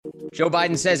Joe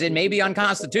Biden says it may be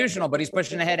unconstitutional, but he's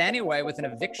pushing ahead anyway with an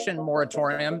eviction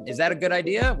moratorium. Is that a good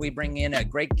idea? We bring in a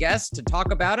great guest to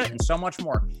talk about it and so much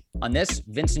more on this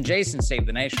Vince and Jason Save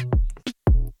the Nation.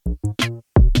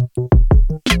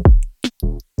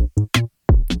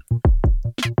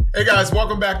 Hey guys,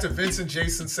 welcome back to Vince and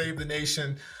Jason Save the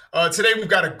Nation. Today we've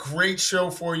got a great show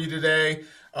for you today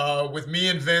with me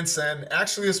and Vince and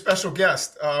actually a special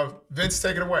guest. Vince,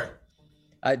 take it away.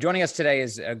 Joining us today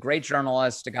is a great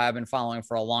journalist, a guy I've been following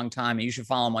for a long time. You should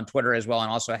follow him on Twitter as well. And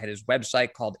also I had his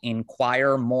website called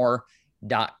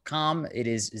inquiremore.com. It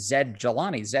is Zaid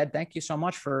Jilani. Zaid, thank you so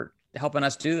much for helping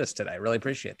us do this today. Really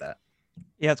appreciate that.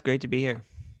 Yeah, it's great to be here.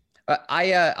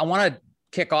 I want to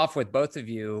kick off with both of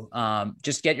you.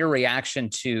 Just get your reaction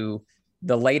to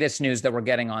the latest news that we're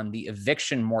getting on the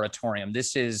eviction moratorium.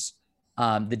 This is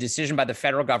the decision by the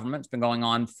federal government. It's been going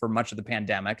on for much of the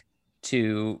pandemic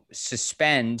to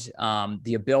suspend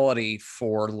the ability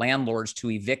for landlords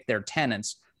to evict their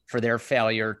tenants for their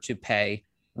failure to pay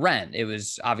rent. It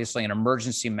was obviously an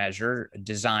emergency measure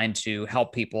designed to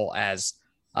help people as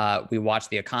we watch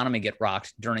the economy get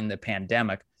rocked during the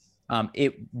pandemic.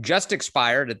 It just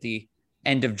expired at the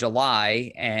end of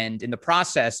July, and in the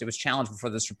process, it was challenged before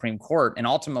the Supreme Court, and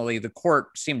ultimately the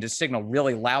court seemed to signal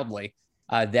really loudly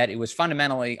that it was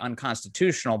fundamentally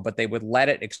unconstitutional, but they would let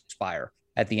it expire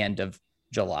at the end of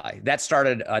July. That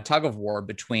started a tug of war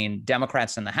between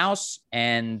Democrats in the House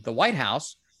and the White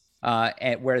House,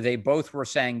 where they both were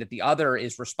saying that the other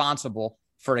is responsible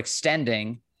for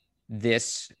extending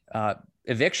this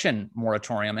eviction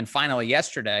moratorium. And finally,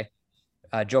 yesterday,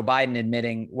 Joe Biden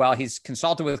admitting, well, he's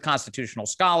consulted with constitutional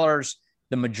scholars,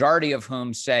 the majority of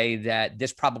whom say that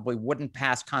this probably wouldn't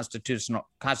pass constitutional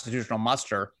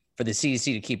muster for the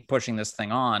CDC to keep pushing this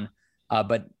thing on.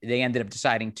 But they ended up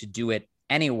deciding to do it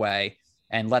anyway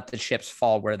and let the chips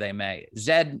fall where they may.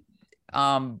 Zaid,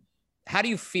 how do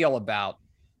you feel about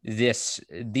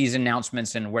these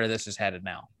announcements and where this is headed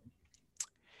now?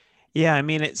 Yeah, I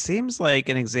mean, it seems like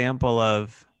an example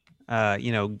of,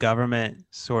 government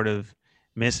sort of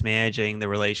mismanaging the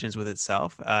relations with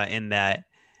itself in that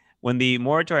when the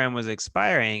moratorium was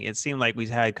expiring, it seemed like we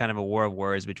had kind of a war of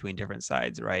words between different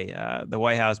sides, right? The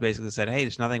White House basically said, hey,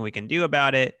 there's nothing we can do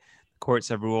about it. Courts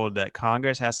have ruled that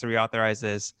Congress has to reauthorize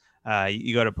this.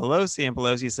 You go to Pelosi, and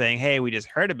Pelosi's saying, hey, we just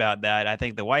heard about that. I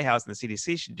think the White House and the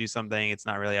CDC should do something. It's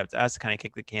not really up to us to kind of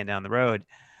kick the can down the road.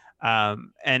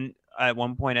 And at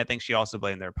one point, I think she also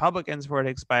blamed the Republicans for it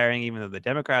expiring, even though the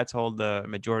Democrats hold the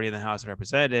majority in the House of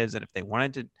Representatives. And if they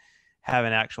wanted to have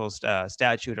an actual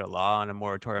statute or law on a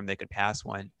moratorium, they could pass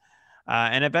one.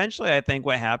 And eventually, I think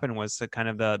what happened was kind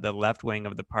of the left wing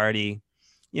of the party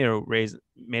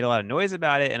made a lot of noise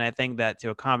about it. And I think that to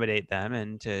accommodate them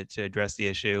and to address the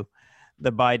issue, the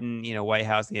Biden, White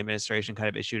House, the administration kind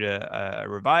of issued a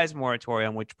revised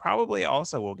moratorium, which probably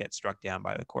also will get struck down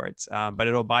by the courts. But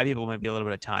it'll buy people maybe a little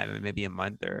bit of time, maybe a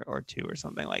month or two or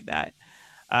something like that.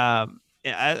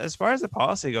 As far as the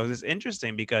policy goes, it's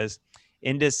interesting because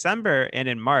in December and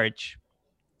in March,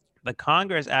 the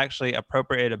Congress actually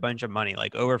appropriated a bunch of money,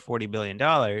 like over $40 billion,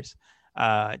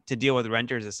 to deal with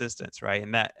renters' assistance, right?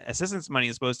 And that assistance money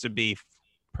is supposed to be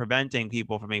preventing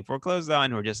people from being foreclosed on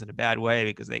who are just in a bad way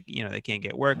because they can't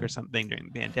get work or something during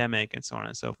the pandemic and so on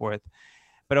and so forth.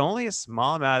 But only a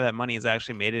small amount of that money has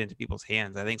actually made it into people's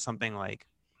hands. I think something like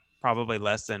probably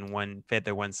less than 1/5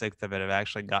 or 1/6 of it have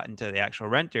actually gotten to the actual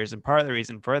renters. And part of the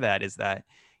reason for that is that,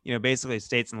 basically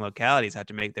states and localities have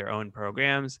to make their own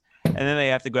programs, and then they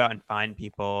have to go out and find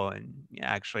people and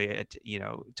actually,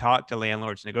 talk to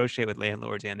landlords, negotiate with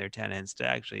landlords and their tenants to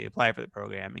actually apply for the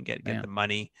program and get the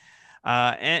money.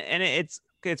 And it's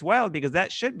wild because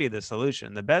that should be the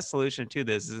solution. The best solution to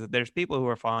this is that there's people who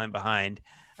are falling behind,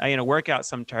 work out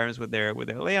some terms with their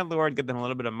landlord, give them a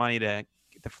little bit of money to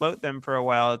float them for a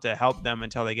while, to help them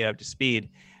until they get up to speed,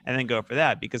 and then go for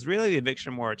that. Because really the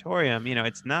eviction moratorium,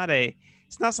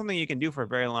 it's not something you can do for a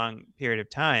very long period of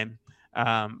time.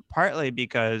 Partly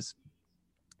because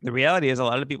the reality is a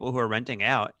lot of people who are renting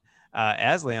out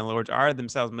as landlords are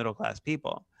themselves middle-class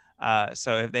people.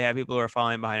 So if they have people who are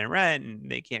falling behind in rent and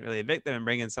they can't really evict them and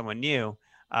bring in someone new,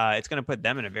 it's going to put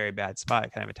them in a very bad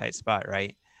spot, kind of a tight spot,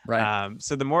 right? Right.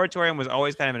 So the moratorium was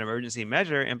always kind of an emergency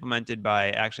measure implemented by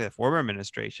actually the former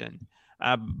administration.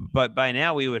 But by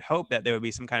now, we would hope that there would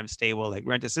be some kind of stable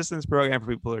rent assistance program for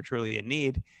people who are truly in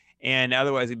need. And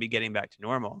otherwise, we'd be getting back to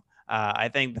normal. I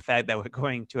think the fact that we're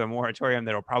going to a moratorium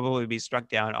that will probably be struck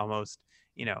down almost,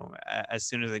 as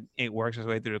soon as it works its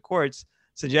way through the courts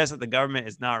suggests that the government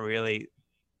is not really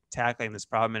tackling this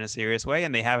problem in a serious way,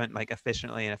 and they haven't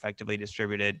efficiently and effectively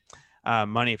distributed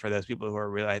money for those people who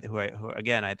are really, who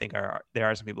again, I think there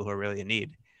are some people who are really in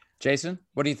need. Jason,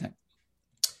 what do you think?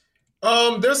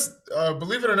 There's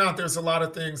believe it or not, there's a lot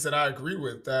of things that I agree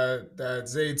with that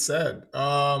Zaid said.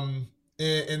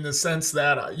 In the sense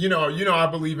that I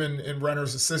believe in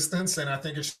renter's assistance, and I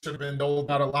think it should have been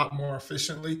doled out a lot more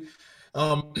efficiently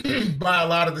um, by a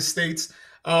lot of the states.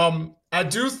 I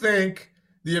do think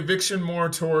the eviction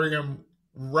moratorium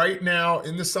right now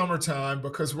in the summertime,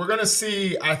 because we're going to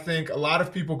see, I think, a lot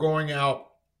of people going out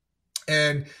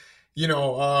and you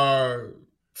know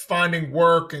finding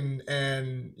work and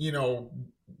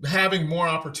having more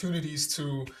opportunities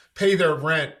to pay their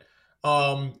rent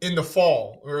in the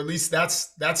fall, or at least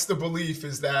that's the belief,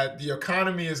 is that the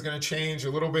economy is going to change a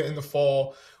little bit in the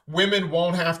fall. Women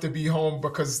won't have to be home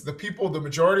because the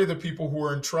majority of the people who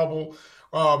are in trouble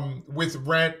with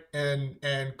rent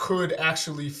and could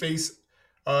actually face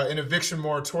an eviction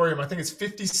moratorium. I think it's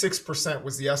 56%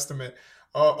 was the estimate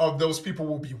of those people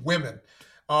will be women.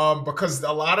 Because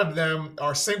a lot of them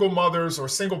are single mothers or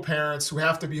single parents who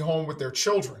have to be home with their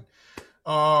children,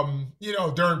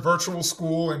 during virtual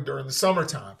school and during the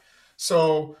summertime.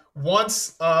 So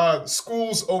once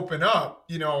schools open up,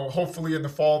 hopefully in the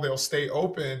fall they'll stay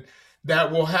open, that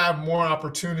will have more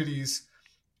opportunities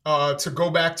to go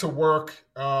back to work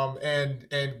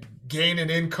and gain an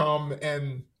income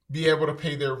and be able to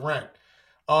pay their rent.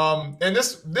 And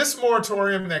this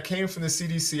moratorium that came from the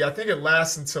CDC, I think it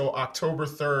lasts until October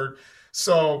 3rd.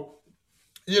 So,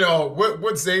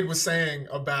 what Zaid was saying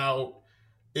about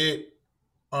it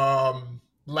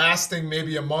lasting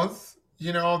maybe a month,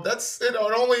 that's it. It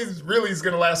only really is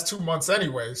going to last 2 months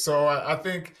anyway. So I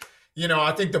think the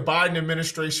Biden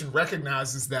administration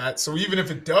recognizes that. So even if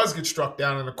it does get struck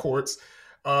down in the courts,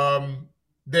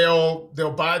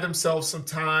 they'll buy themselves some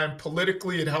time.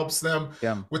 Politically, it helps them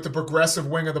with the progressive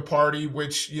wing of the party,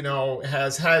 which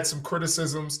has had some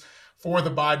criticisms for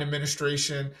the Biden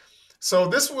administration. So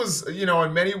this was,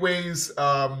 in many ways,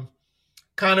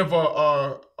 kind of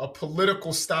a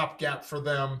political stopgap for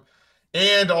them,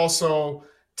 and also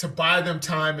to buy them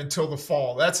time until the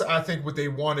fall. That's, I think, what they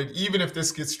wanted. Even if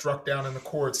this gets struck down in the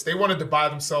courts, they wanted to buy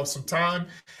themselves some time.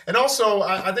 And also,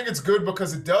 I think it's good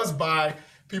because it does buy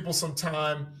people some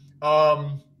time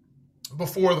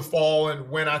before the fall and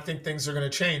when I think things are going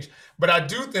to change. But I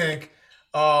do think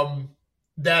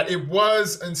that it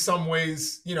was, in some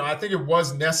ways, I think it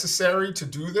was necessary to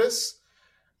do this.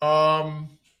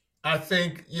 I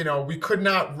think, we could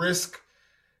not risk,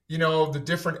 the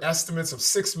different estimates of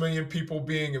 6 million people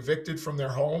being evicted from their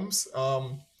homes.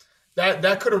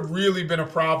 That could have really been a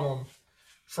problem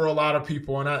for a lot of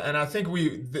people. And I think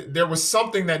there was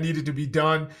something that needed to be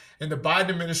done, and the Biden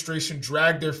administration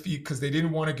dragged their feet because they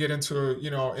didn't want to get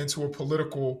into a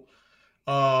political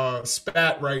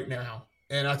spat right now.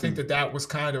 And I think that was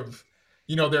kind of,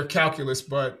 their calculus.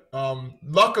 But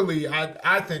luckily,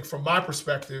 I think from my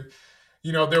perspective,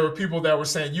 there were people that were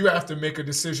saying, you have to make a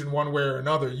decision one way or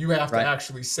another. You have to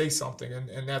actually say something.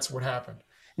 And that's what happened.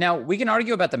 Now, we can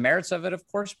argue about the merits of it, of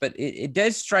course, but it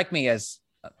does strike me as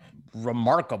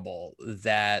remarkable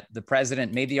that the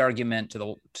president made the argument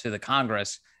to the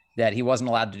Congress that he wasn't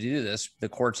allowed to do this. The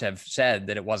courts have said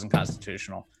that it wasn't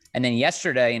constitutional. And then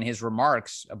yesterday, in his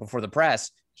remarks before the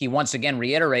press, he once again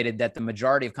reiterated that the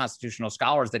majority of constitutional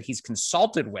scholars that he's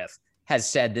consulted with has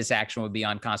said this action would be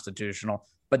unconstitutional,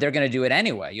 but they're going to do it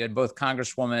anyway. You had both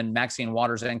Congresswoman Maxine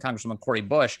Waters and Congresswoman Cori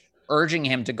Bush urging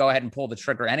him to go ahead and pull the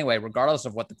trigger anyway, regardless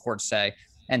of what the courts say,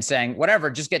 and saying, whatever,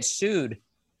 just get sued.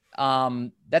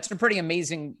 That's a pretty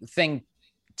amazing thing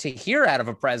to hear out of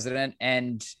a president.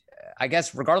 And I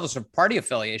guess regardless of party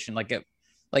affiliation, like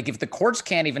if the courts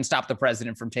can't even stop the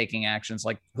president from taking actions,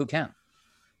 like who can?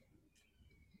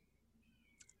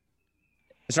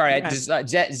 Sorry,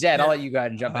 Zed, I'll let you go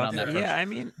ahead and jump in on that first. Yeah, I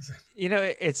mean,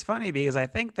 it's funny because I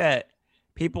think that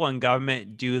people in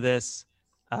government do this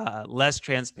less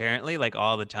transparently, like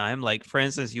all the time. Like, for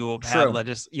instance, you'll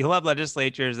have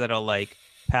legislatures that'll like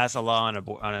pass a law on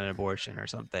an abortion or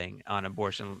something, on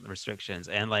abortion restrictions,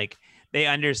 and like they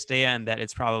understand that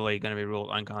it's probably going to be ruled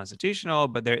unconstitutional,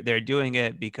 but they're doing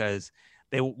it because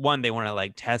they want to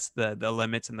like test the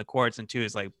limits in the courts, and two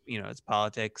is like it's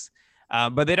politics.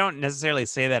 But they don't necessarily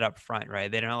say that up front, right?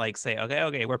 They don't like say,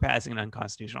 okay, we're passing an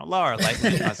unconstitutional law or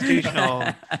likely unconstitutional,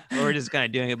 or we're just kind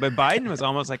of doing it. But Biden was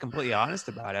almost like completely honest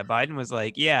about it. Biden was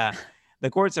like, yeah, the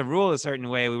courts have ruled a certain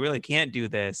way. We really can't do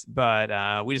this, but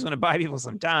we just want to buy people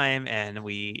some time, and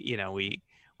we're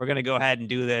going to go ahead and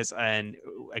do this. And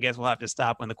I guess we'll have to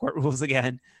stop when the court rules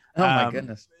again. Oh my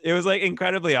goodness. It was like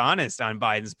incredibly honest on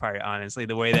Biden's part, honestly,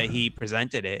 the way that he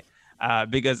presented it.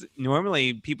 Because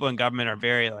normally people in government are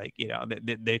very like,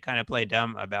 they kind of play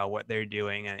dumb about what they're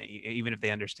doing. And even if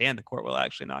they understand, the court will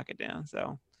actually knock it down.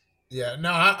 So, Yeah,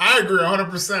 no, I agree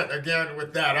 100% again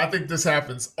with that. I think this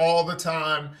happens all the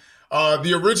time.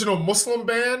 The original Muslim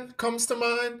ban comes to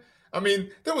mind. I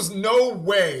mean, there was no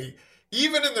way,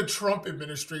 even in the Trump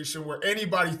administration, where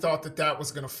anybody thought that that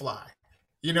was going to fly.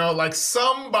 Like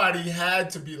somebody had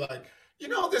to be like,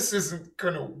 this isn't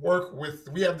going to work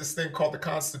we have this thing called the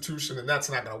Constitution, and that's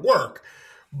not going to work.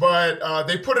 But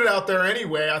they put it out there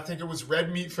anyway. I think it was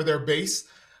red meat for their base.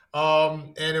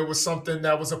 And it was something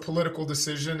that was a political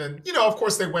decision. And, of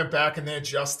course, they went back and they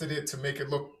adjusted it to make it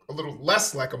look a little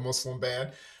less like a Muslim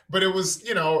ban. But it was,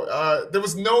 there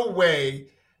was no way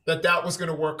that that was going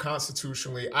to work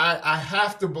constitutionally. I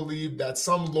have to believe that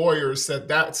some lawyers said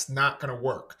that's not going to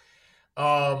work.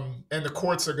 And the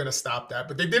courts are going to stop that.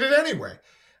 But they did it anyway.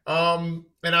 And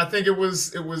I think it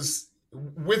was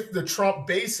with the Trump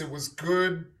base, it was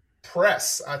good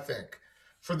press, I think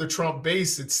for the Trump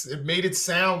base. It made it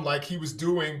sound like he was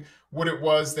doing what it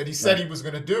was that he said Right. he was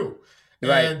going to do.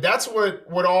 Right. And that's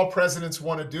what all presidents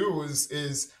want to do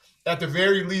is at the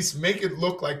very least make it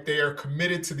look like they are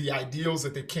committed to the ideals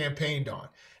that they campaigned on.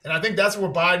 And I think that's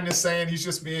what Biden is saying. He's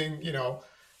just being,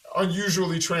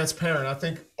 unusually transparent. I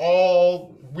think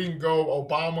all we can go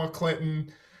Obama,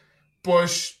 Clinton,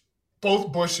 Bush,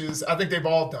 both Bushes. I think they've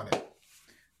all done it.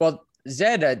 Well,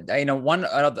 Zed, one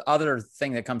other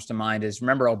thing that comes to mind is,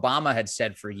 remember, Obama had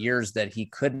said for years that he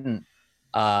couldn't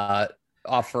uh,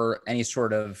 offer any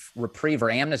sort of reprieve or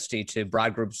amnesty to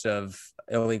broad groups of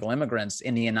illegal immigrants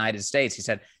in the United States. He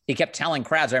said he kept telling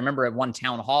crowds. I remember at one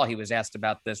town hall he was asked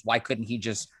about this. Why couldn't he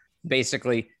just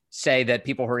basically say that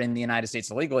people who are in the United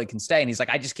States illegally can stay? And he's like,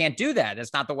 I just can't do that.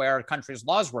 That's not the way our country's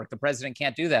laws work. The president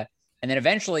can't do that. And then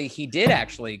eventually he did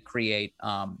actually create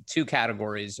two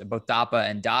categories, both DAPA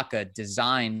and DACA,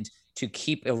 designed to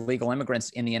keep illegal immigrants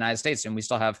in the United States. And we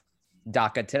still have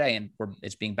DACA today, and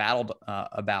it's being battled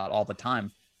about all the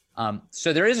time.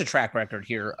 So there is a track record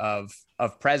here of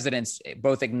presidents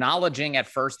both acknowledging at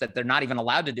first that they're not even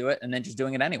allowed to do it, and then just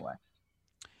doing it anyway.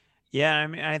 Yeah, I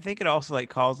mean, I think it also like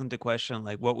calls into question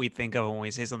like what we think of when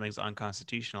we say something's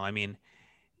unconstitutional. I mean,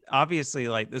 obviously,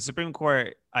 like the Supreme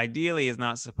Court ideally is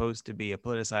not supposed to be a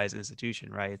politicized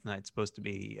institution, right? It's not supposed to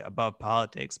be above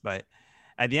politics, but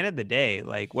at the end of the day,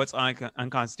 like what's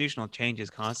unconstitutional changes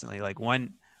constantly. Like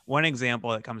one example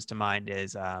that comes to mind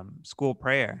is school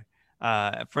prayer.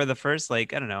 For the first,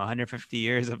 like, I don't know, 150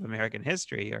 years of American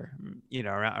history, or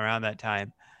around that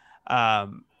time,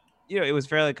 um, it was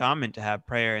fairly common to have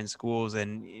prayer in schools,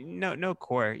 and no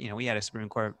court. We had a Supreme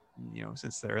Court,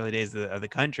 since the early days of the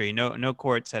country. No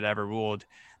courts had ever ruled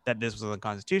that this was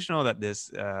unconstitutional, that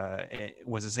this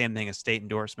was the same thing as state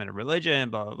endorsement of religion,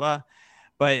 blah blah blah.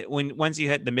 But once you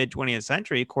hit the mid 20th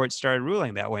century, courts started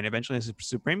ruling that way, and eventually the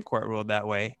Supreme Court ruled that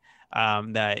way.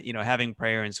 That having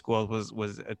prayer in schools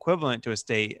was equivalent to a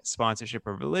state sponsorship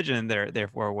of religion,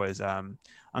 therefore was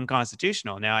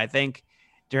unconstitutional. Now, I think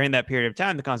during that period of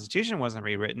time, the Constitution wasn't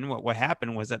rewritten. What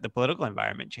happened was that the political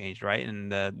environment changed, right?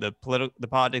 And the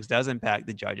politics does impact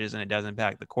the judges, and it does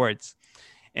impact the courts.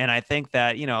 And I think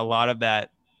that a lot of that,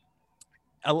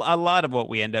 a lot of what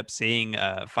we end up seeing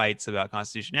fights about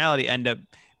constitutionality end up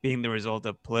being the result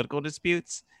of political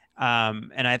disputes.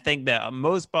 And I think that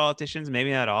most politicians,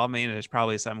 maybe not all, there's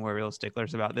probably some who are real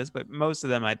sticklers about this, but most of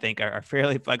them, I think, are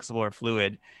fairly flexible or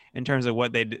fluid in terms of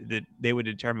what they would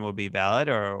determine will be valid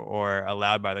or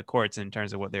allowed by the courts in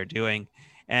terms of what they're doing.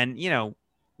 And,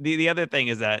 the other thing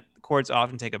is that courts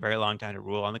often take a very long time to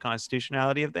rule on the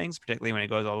constitutionality of things, particularly when it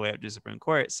goes all the way up to the Supreme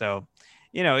Court. So,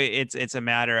 it's a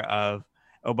matter of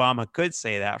Obama could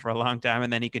say that for a long time,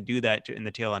 and then he could do that in the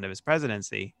tail end of his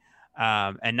presidency.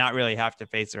 And not really have to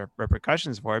face the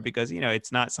repercussions for it, because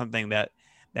it's not something that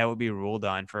would be ruled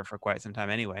on for quite some time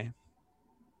anyway.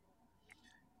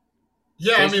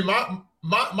 Yeah, I mean,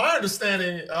 my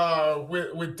understanding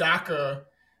with DACA,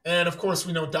 and of course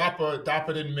we know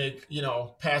DAPA didn't make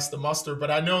pass the muster, but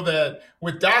I know that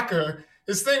with DACA,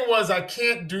 his thing was, I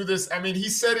can't do this. I mean, he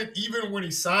said it even when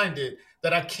he signed it,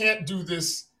 that I can't do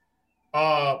this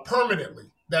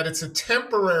permanently, that it's a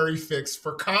temporary fix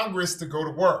for Congress to go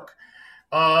to work.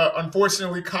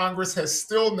 Unfortunately, Congress has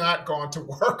still not gone to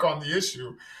work on the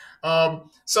issue.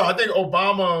 So I think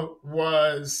Obama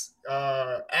was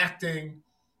acting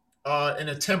in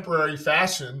a temporary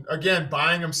fashion, again,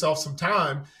 buying himself some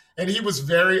time. And he was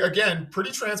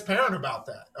pretty transparent about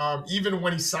that, even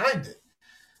when he signed it,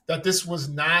 that this was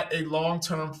not a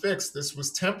long-term fix. This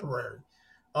was temporary.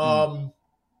 And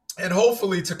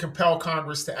hopefully to compel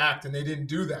Congress to act, and they didn't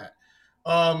do that.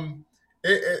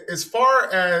 As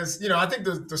far as I think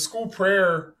the school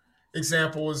prayer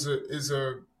example is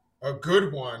a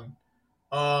good one,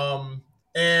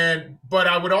 but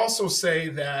I would also say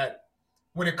that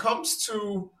when it comes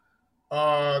to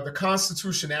the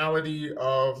constitutionality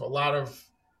of a lot of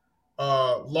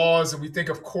laws, and we think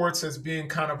of courts as being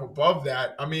kind of above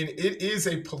that. I mean, it is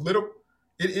a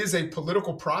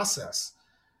political process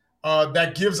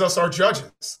that gives us our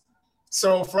judges.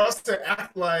 So for us to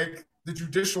act like the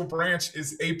judicial branch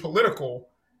is apolitical,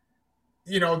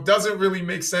 doesn't really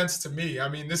make sense to me. I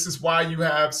mean, this is why you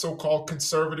have so-called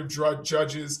conservative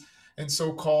judges and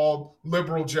so-called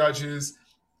liberal judges.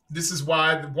 This is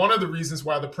why one of the reasons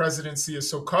why the presidency is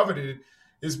so coveted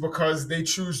is because they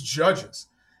choose judges.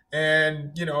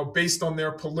 And, based on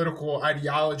their political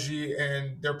ideology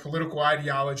and their political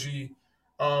ideology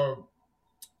uh,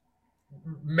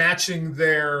 matching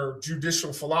their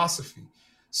judicial philosophy.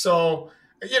 So,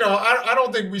 I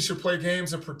don't think we should play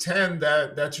games and pretend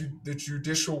that the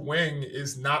judicial wing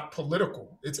is not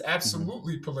political. It's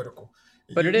absolutely political.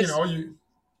 But it is. You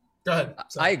go ahead.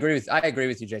 I agree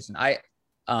with you, Jason.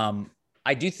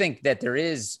 I do think that there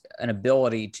is an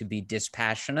ability to be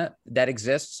dispassionate that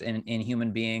exists in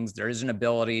human beings. There is an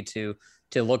ability to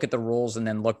look at the rules and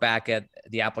then look back at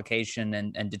the application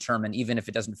and determine, even if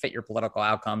it doesn't fit your political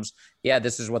outcomes, yeah,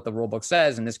 this is what the rule book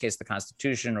says, in this case, the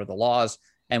Constitution or the laws.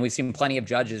 And we've seen plenty of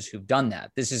judges who've done that.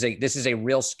 This is a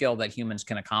real skill that humans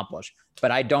can accomplish.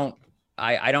 But I don't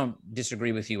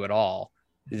disagree with you at all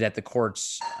that the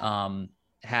courts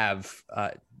have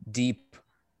deep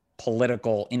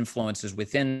political influences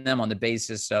within them on the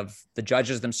basis of the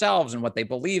judges themselves and what they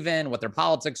believe in, what their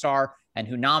politics are, and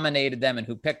who nominated them and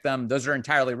who picked them. Those are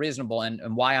entirely reasonable,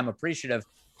 and why I'm appreciative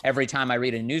every time I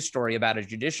read a news story about a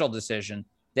judicial decision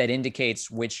that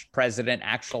indicates which president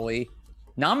actually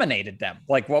nominated them.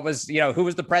 Like, what was, who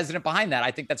was the president behind that?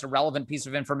 I think that's a relevant piece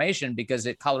of information because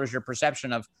it colors your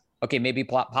perception of, okay, maybe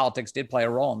politics did play a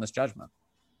role in this judgment.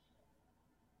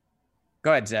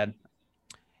 Go ahead, Zed.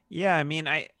 Yeah, I mean,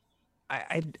 I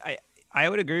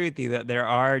would agree with you that there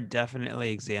are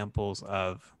definitely examples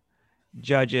of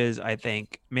judges, I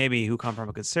think, maybe who come from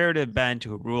a conservative bent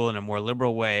who rule in a more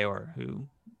liberal way, or who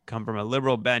come from a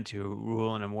liberal bent who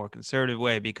rule in a more conservative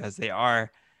way because they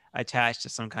are attached to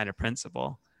some kind of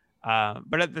principle.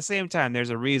 But at the same time, there's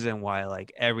a reason why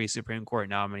like every Supreme Court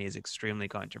nominee is extremely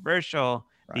controversial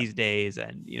these days.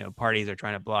 And, parties are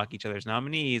trying to block each other's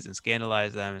nominees and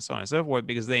scandalize them and so on and so forth,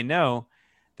 because they know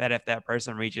that if that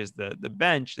person reaches the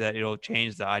bench, that it'll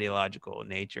change the ideological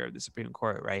nature of the Supreme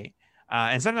Court, right?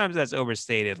 And sometimes that's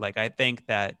overstated. Like, I think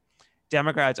that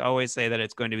Democrats always say that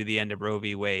it's going to be the end of Roe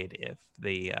v. Wade if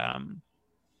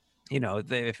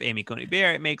if Amy Coney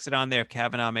Barrett makes it on there, if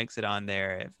Kavanaugh makes it on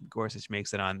there, if Gorsuch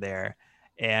makes it on there.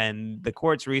 And the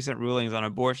court's recent rulings on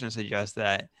abortion suggest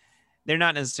that they're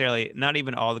not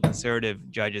even all the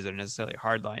conservative judges are necessarily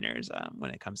hardliners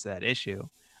when it comes to that issue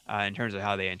in terms of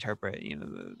how they interpret,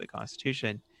 the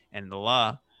Constitution and the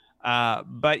law.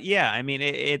 But yeah, I mean,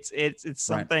 it's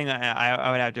something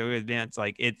I would have to agree with Dan. It's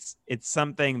like, it's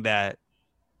something that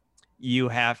we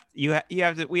have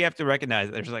to recognize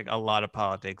that there's like a lot of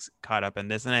politics caught up in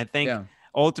this. And I think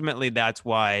ultimately that's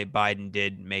why Biden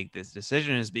did make this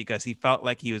decision, is because he felt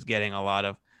like he was getting a lot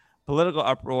of political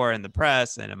uproar in the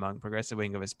press and among progressive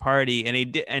wing of his party. And he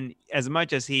did, and as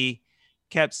much as he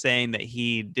kept saying that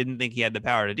he didn't think he had the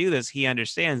power to do this, he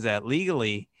understands that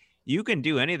legally you can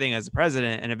do anything as a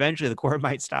president, and eventually the court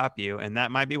might stop you. And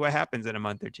that might be what happens in a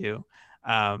month or two.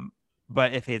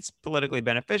 But if it's politically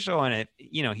beneficial, and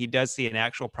he does see an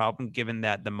actual problem, given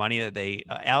that the money that they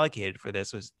allocated for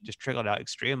this was just trickled out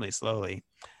extremely slowly,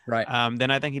 right?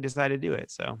 Then I think he decided to do it.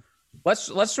 So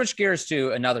let's switch gears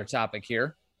to another topic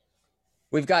here.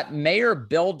 We've got Mayor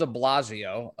Bill de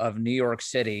Blasio of New York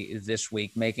City this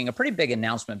week making a pretty big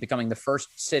announcement, becoming the first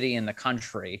city in the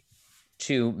country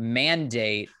to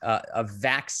mandate a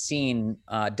vaccine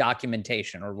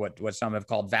documentation, or what some have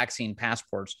called vaccine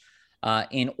passports,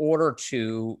 in order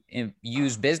to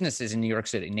use businesses in New York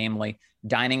City, namely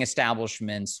dining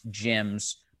establishments,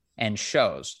 gyms, and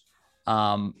shows.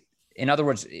 In other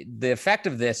words, the effect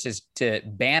of this is to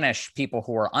banish people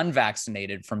who are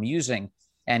unvaccinated from using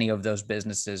any of those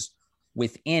businesses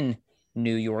within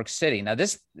New York City. Now,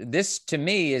 this to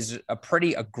me is a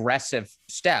pretty aggressive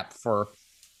step for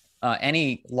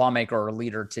any lawmaker or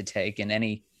leader to take in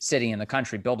any city in the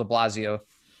country. Bill de Blasio,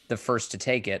 the first to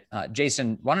take it.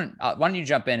 Jason, why don't you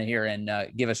jump in here and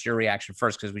give us your reaction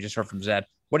first, because we just heard from Zed.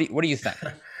 What do you think?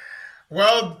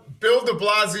 Well, Bill de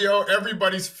Blasio,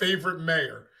 everybody's favorite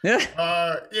mayor.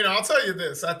 I'll tell you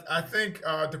this. I think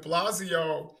de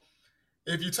Blasio,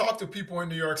 if you talk to people in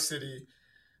New York City,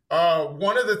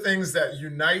 one of the things that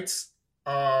unites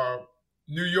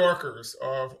New Yorkers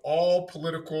of all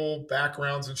political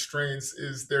backgrounds and strains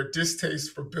is their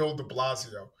distaste for Bill de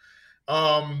Blasio.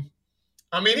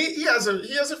 I mean, he has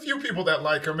a few people that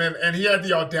like him, and he had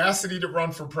the audacity to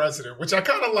run for president, which I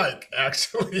kind of like,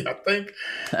 actually. I think,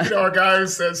 a guy who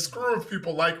says, "Screw if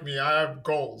people like me, I have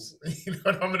goals, and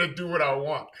I'm going to do what I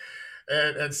want,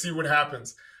 and see what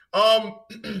happens." Um,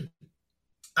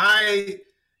 I,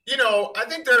 I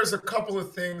think there's a couple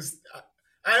of things.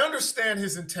 I understand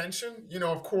his intention.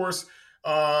 Of course,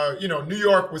 New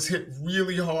York was hit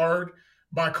really hard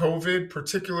by COVID,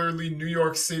 particularly New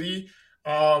York City.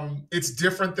 It's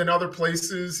different than other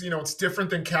places. It's different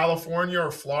than California or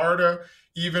Florida,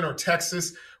 even, or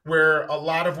Texas, where a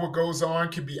lot of what goes on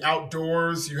can be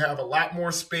outdoors. You have a lot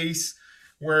more space.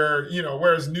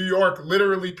 Whereas New York,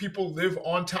 literally, people live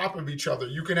on top of each other.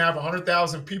 You can have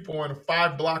 100,000 people in a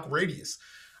 5-block radius.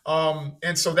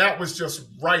 And so that was just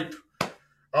ripe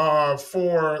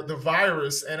for the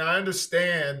virus. And I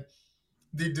understand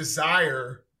the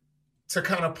desire to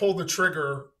kind of pull the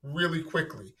trigger really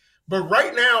quickly. But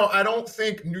right now, I don't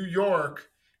think New York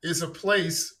is a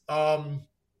place.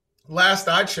 Last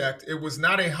I checked, it was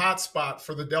not a hotspot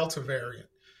for the Delta variant.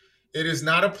 It is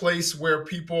not a place where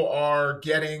people are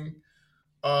getting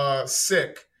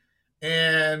sick,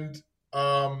 and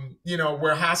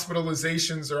where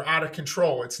hospitalizations are out of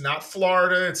control. It's not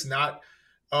Florida. It's not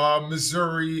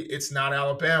Missouri. It's not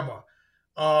Alabama.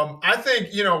 I think,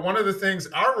 one of the things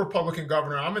our Republican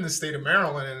governor, I'm in the state of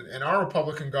Maryland, and our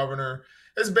Republican governor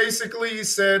has basically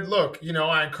said, look,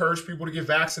 I encourage people to get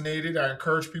vaccinated. I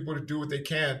encourage people to do what they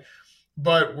can.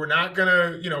 But we're not going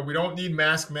to, we don't need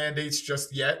mask mandates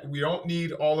just yet. We don't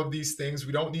need all of these things.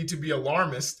 We don't need to be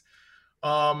alarmist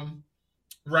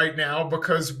right now,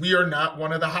 because we are not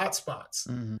one of the hot spots.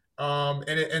 Mm-hmm.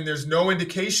 And there's no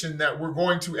indication that we're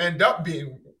going to end up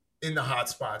being in the hot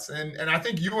spots. And I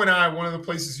think you and I, one of the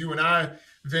places you and I,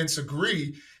 Vince,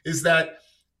 agree is that,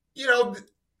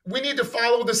 we need to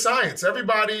follow the science.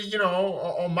 Everybody,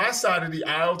 on my side of the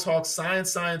aisle talks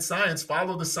science, science, science,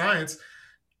 follow the science.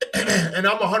 And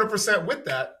I'm 100% with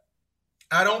that.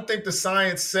 I don't think the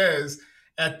science says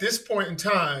at this point in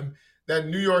time that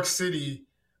New York City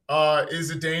is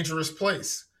a dangerous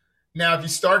place. Now, if you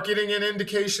start getting an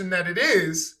indication that it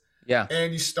is, yeah,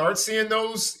 and you start seeing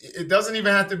those, it doesn't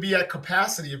even have to be at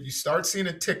capacity. If you start seeing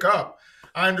it tick up,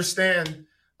 I understand,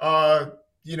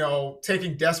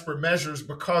 taking desperate measures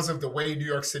because of the way New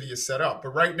York City is set up. But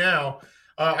right now,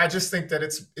 I just think that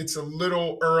it's a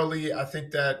little early. I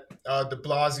think that de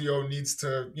Blasio needs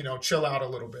to, chill out a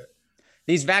little bit.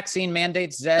 These vaccine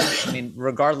mandates, Zed, I mean,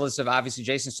 regardless of, obviously,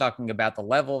 Jason's talking about the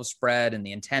level of spread and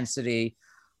the intensity.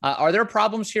 Are there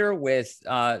problems here with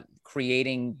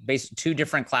creating basically two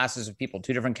different classes of people,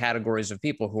 two different categories of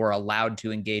people who are allowed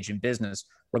to engage in business,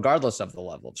 regardless of the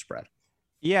level of spread?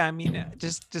 Yeah, I mean,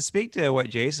 just to speak to what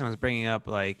Jason was bringing up,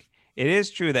 like, it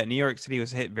is true that New York City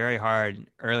was hit very hard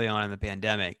early on in the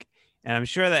pandemic. And I'm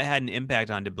sure that had an impact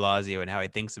on de Blasio and how he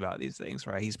thinks about these things,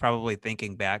 right? He's probably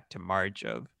thinking back to March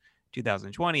of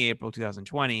 2020, April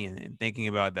 2020, and thinking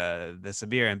about the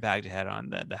severe impact it had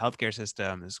on the healthcare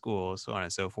system, the schools, so on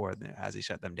and so forth, as he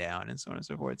shut them down and so on and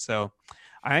so forth. So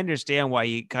I understand why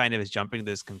he kind of is jumping to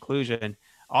this conclusion.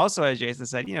 Also, as Jason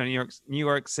said, New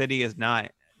York City is not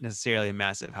necessarily a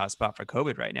massive hotspot for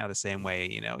COVID right now, the same way,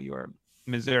 your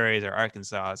Missouri's or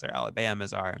Arkansas's or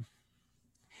Alabama's are.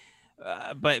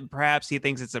 But perhaps he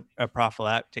thinks it's a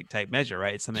prophylactic type measure,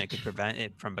 right? It's something that could prevent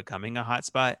it from becoming a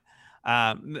hotspot.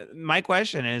 My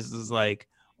question is like,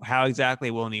 how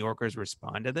exactly will New Yorkers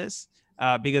respond to this?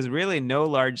 Because really no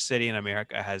large city in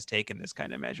America has taken this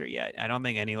kind of measure yet. I don't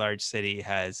think any large city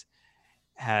has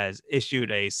issued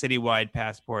a citywide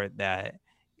passport that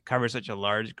covers such a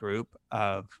large group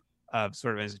of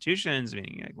sort of institutions,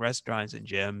 meaning like restaurants and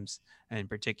gyms in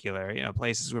particular,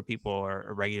 places where people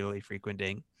are regularly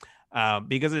frequenting,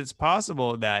 because it's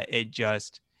possible that it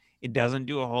doesn't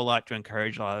do a whole lot to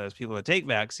encourage a lot of those people to take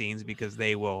vaccines, because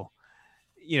they will,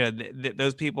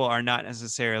 those people are not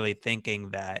necessarily thinking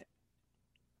that,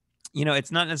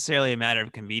 it's not necessarily a matter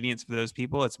of convenience for those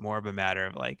people. It's more of a matter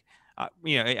of like, I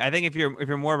think if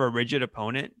you're more of a rigid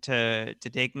opponent to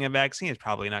taking a vaccine, it's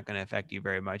probably not going to affect you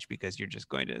very much, because you're just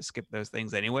going to skip those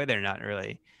things anyway. They're not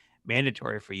really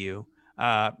mandatory for you.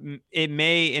 It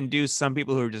may induce some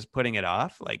people who are just putting it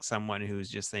off, like someone who's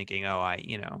just thinking, oh,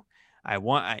 I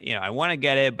want to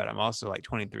get it, but I'm also like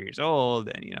 23 years old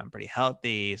and, I'm pretty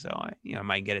healthy. So I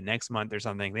might get it next month or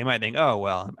something. They might think, oh,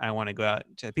 well, I want to go out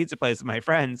to a pizza place with my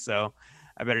friends, so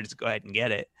I better just go ahead and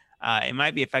get it. It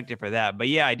might be effective for that. But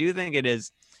yeah, I do think it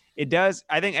is. It does.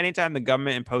 I think anytime the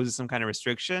government imposes some kind of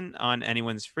restriction on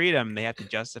anyone's freedom, they have to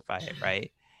justify it,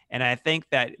 right? And I think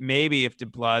that maybe if de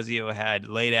Blasio had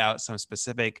laid out some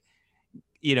specific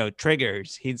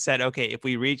triggers. He'd said, okay, if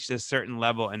we reach a certain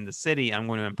level in the city, I'm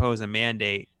going to impose a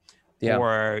mandate Yeah.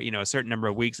 for, a certain number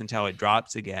of weeks until it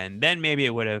drops again. Then maybe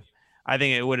I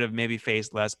think it would have maybe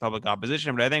faced less public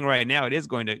opposition. But I think right now it is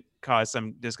going to cause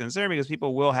some disconcern, because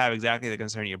people will have exactly the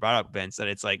concern you brought up, Vince, that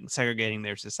it's like segregating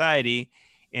their society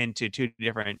into two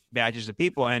different batches of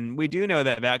people. And we do know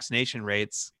that vaccination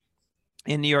rates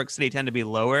in New York City tend to be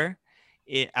lower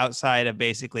outside of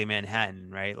basically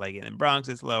Manhattan, right? Like in the Bronx,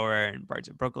 it's lower, and parts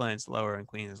of Brooklyn, it's lower, and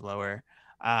Queens is lower.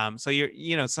 So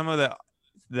some of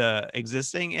the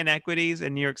existing inequities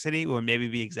in New York City will maybe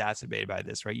be exacerbated by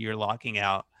this, right? You're locking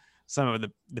out some of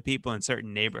the people in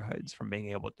certain neighborhoods from being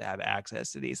able to have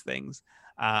access to these things.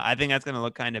 I think that's going to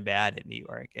look kind of bad in New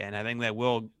York, and I think that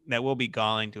will be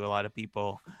galling to a lot of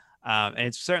people. And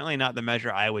it's certainly not the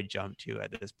measure I would jump to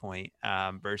at this point,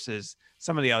 versus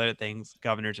some of the other things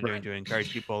governors are doing to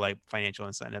encourage people, like financial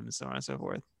incentive and so on and so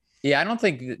forth. Yeah, I don't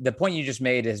think the point you just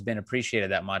made has been appreciated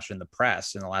that much in the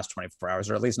press in the last 24 hours,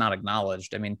 or at least not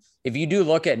acknowledged. I mean, if you do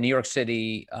look at New York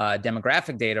City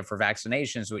demographic data for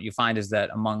vaccinations, what you find is that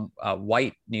among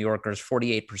white New Yorkers,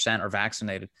 48% are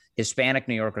vaccinated. Hispanic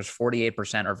New Yorkers,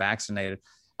 48% are vaccinated.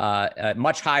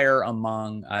 Much higher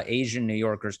among Asian New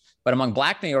Yorkers. But among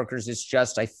Black New Yorkers, it's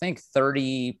just, I think,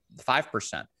 35%.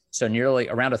 So nearly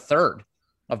around a third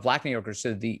of Black New Yorkers.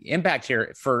 So the impact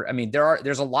here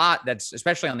there's a lot that's,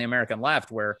 especially on the American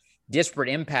left, where disparate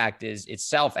impact is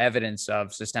itself evidence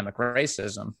of systemic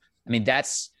racism. I mean,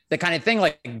 that's the kind of thing,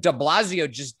 like de Blasio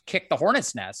just kicked the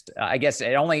hornet's nest. I guess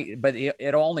it'll only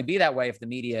be that way if the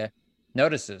media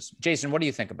notices. Jason, what do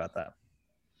you think about that?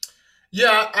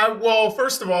 Yeah, well,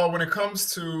 first of all, when it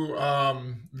comes to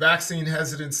vaccine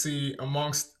hesitancy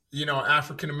amongst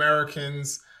African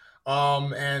Americans,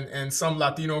 and some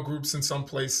Latino groups in some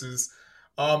places,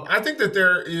 I think that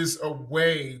there is a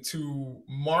way to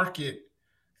market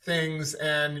things,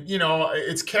 and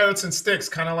it's carrots and sticks,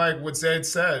 kind of like what Zaid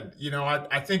said.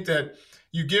 I think that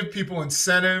you give people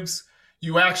incentives.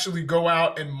 You actually go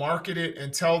out and market it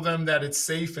and tell them that it's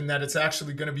safe and that it's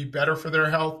actually going to be better for their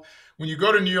health. When you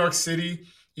go to New York City,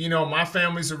 my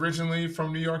family's originally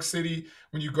from New York City.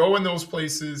 When you go in those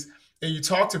places and you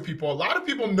talk to people, a lot of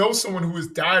people know someone who has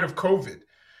died of COVID,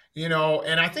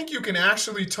 and I think you can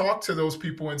actually talk to those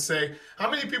people and say, how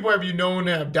many people have you known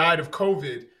that have died of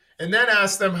COVID? And then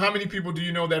ask them, how many people do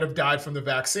you know that have died from the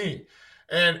vaccine?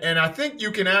 And I think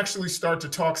you can actually start to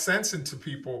talk sense into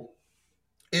people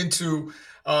into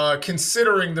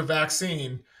considering the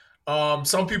vaccine.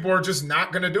 Some people are just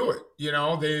not going to do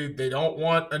it. They don't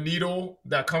want a needle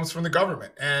that comes from the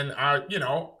government. And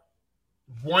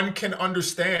one can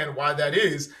understand why that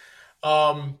is.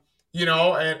 And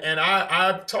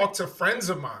I've talked to friends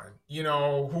of mine,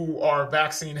 who are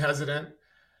vaccine hesitant.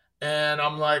 And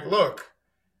I'm like, look,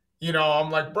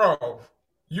 bro,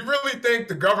 you really think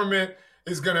the government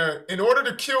is going to, in order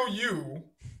to kill you,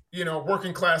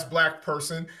 working class Black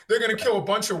person, they're going to kill a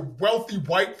bunch of wealthy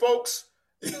white folks,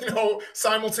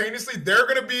 simultaneously? They're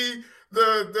going to be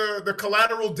the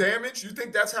collateral damage? You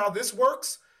think that's how this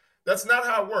works? That's not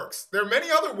how it works. There are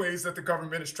many other ways that the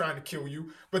government is trying to kill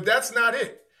you, but that's not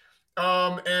it.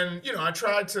 And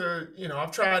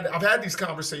I've had these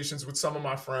conversations with some of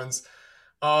my friends.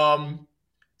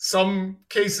 Some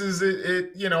cases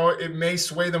it may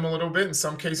sway them a little bit. In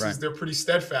some cases, right, they're pretty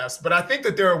steadfast. But I think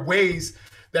that there are ways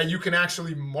that you can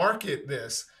actually market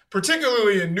this,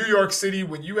 particularly in New York City,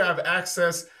 when you have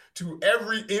access to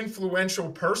every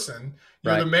influential person.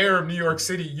 You're right. The mayor of New York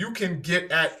City. You can get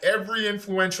at every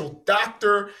influential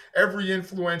doctor, every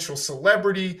influential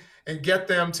celebrity, and get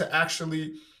them to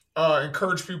actually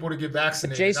encourage people to get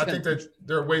vaccinated. Jason, I think that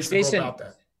there are ways to go about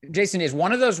that. Jason, is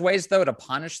one of those ways, though, to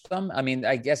punish them? I mean,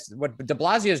 I guess what de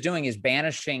Blasio is doing is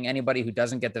banishing anybody who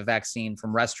doesn't get the vaccine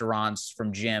from restaurants,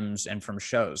 from gyms, and from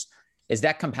shows. Is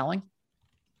that compelling?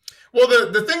 Well,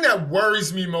 the thing that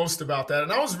worries me most about that,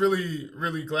 and I was really,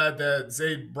 really glad that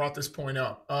Zaid brought this point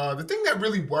up. The thing that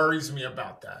really worries me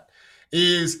about that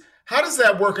is, how does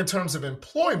that work in terms of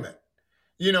employment?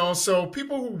 So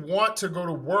people who want to go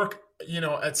to work,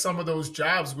 at some of those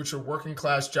jobs, which are working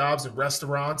class jobs in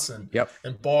restaurants and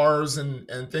bars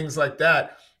and things like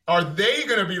that, are they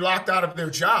going to be locked out of their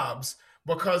jobs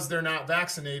because they're not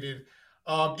vaccinated,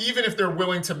 even if they're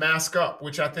willing to mask up,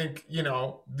 which I think,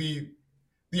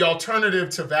 the alternative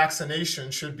to vaccination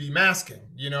should be masking.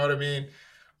 You know what I mean?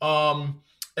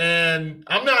 And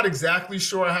I'm not exactly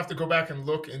sure. I have to go back and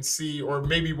look and see, or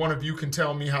maybe one of you can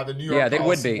tell me how the New York they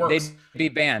would be. Works. They'd be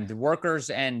banned, the workers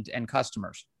and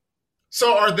customers.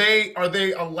 So are they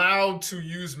allowed to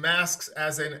use masks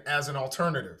as an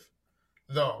alternative,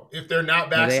 though, if they're not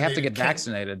vaccinated? They have to get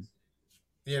vaccinated.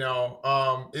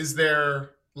 Is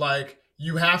there like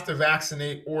you have to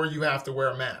vaccinate or you have to wear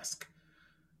a mask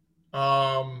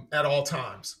at all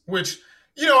times? Which,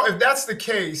 if that's the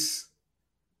case,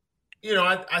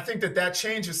 I think that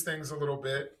changes things a little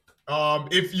bit.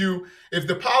 If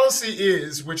the policy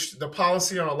is, which the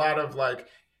policy on a lot of like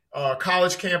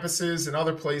college campuses and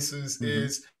other places Mm-hmm.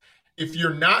 is, if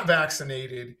you're not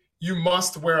vaccinated, you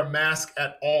must wear a mask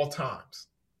at all times.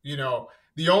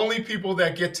 The only people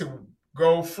that get to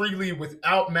go freely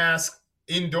without mask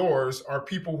indoors are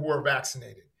people who are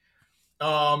vaccinated.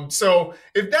 So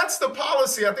if that's the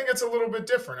policy, I think it's a little bit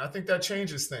different. I think that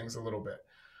changes things a little bit.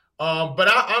 But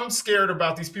I'm scared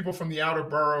about these people from the outer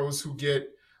boroughs who get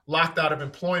locked out of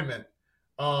employment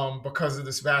because of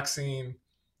this vaccine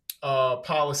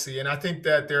policy. And I think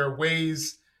that there are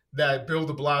ways that Bill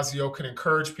de Blasio can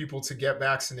encourage people to get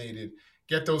vaccinated,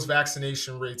 get those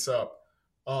vaccination rates up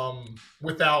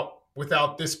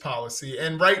without this policy.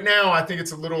 And right now, I think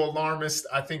it's a little alarmist.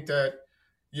 I think that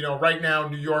right now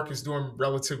New York is doing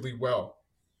relatively well.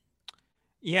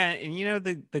 Yeah, and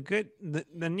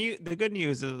the good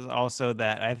news is also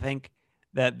that I think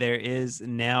that there is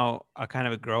now a kind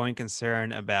of a growing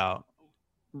concern about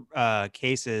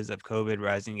cases of COVID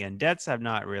rising again. Deaths have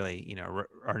not really,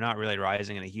 are not really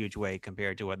rising in a huge way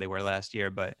compared to what they were last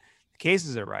year, but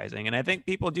cases are rising, and I think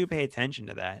people do pay attention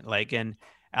to that. Like in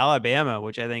Alabama,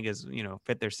 which I think is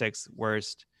fifth or sixth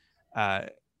worst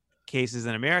cases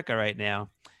in America right now.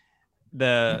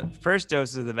 The first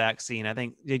dose of the vaccine, I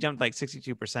think they jumped like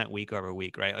 62% week over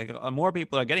week, right? Like more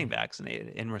people are getting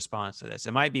vaccinated in response to this.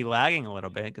 It might be lagging a little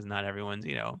bit because not everyone's,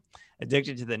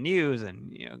 addicted to the news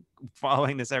and,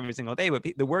 following this every single day, but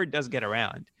the word does get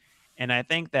around. And I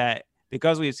think that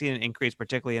because we've seen an increase,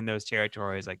 particularly in those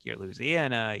territories like your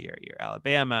Louisiana, your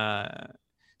Alabama,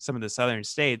 some of the southern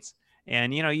states,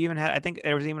 and, you even had, I think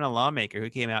there was even a lawmaker who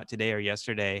came out today or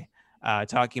yesterday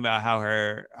talking about how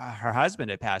her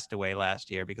husband had passed away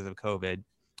last year because of COVID,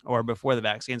 or before the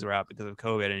vaccines were out because of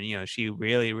COVID. And, she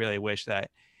really, really wished that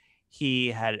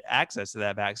he had access to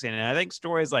that vaccine. And I think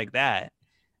stories like that,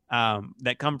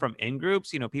 that come from in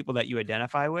groups, people that you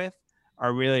identify with,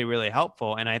 are really, really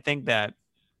helpful. And I think that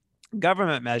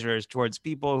government measures towards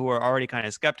people who are already kind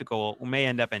of skeptical may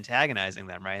end up antagonizing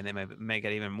them, right? And they may make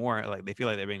it even more like they feel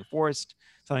like they're being forced,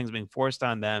 something's being forced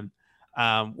on them.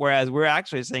 Whereas we're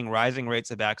actually seeing rising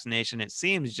rates of vaccination. It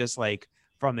seems just like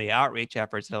from the outreach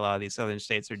efforts that a lot of these southern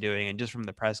states are doing, and just from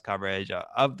the press coverage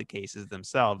of the cases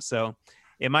themselves. So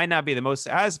it might not be the most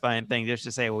satisfying thing just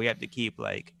to say, well, we have to keep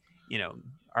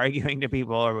arguing to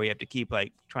people, or we have to keep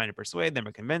trying to persuade them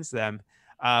or convince them.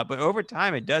 But over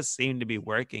time, it does seem to be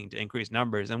working to increase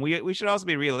numbers. And we should also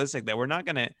be realistic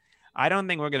that I don't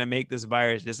think we're going to make this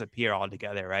virus disappear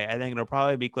altogether, right? I think it'll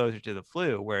probably be closer to the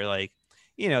flu, where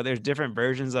there's different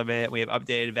versions of it. We have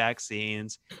updated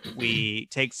vaccines. We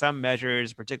take some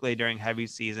measures, particularly during heavy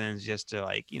seasons, just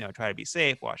to try to be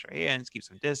safe, wash our hands, keep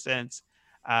some distance,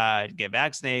 get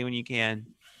vaccinated when you can.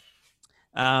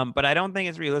 But I don't think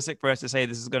it's realistic for us to say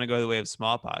this is going to go the way of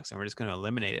smallpox and we're just going to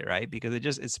eliminate it, right? Because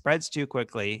it spreads too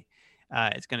quickly.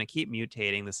 It's going to keep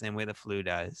mutating the same way the flu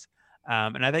does.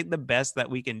 And I think the best that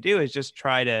we can do is just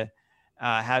try to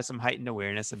have some heightened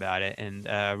awareness about it, and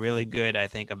really good, I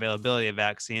think, availability of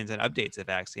vaccines and updates of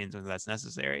vaccines when that's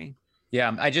necessary.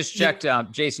 Yeah, I just checked,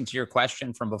 Jason, to your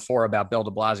question from before about Bill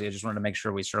de Blasio. I just wanted to make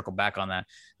sure we circle back on that.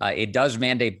 It does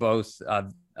mandate both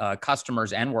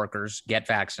customers and workers get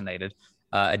vaccinated.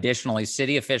 Additionally,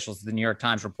 city officials, the New York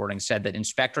Times reporting, said that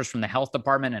inspectors from the health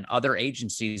department and other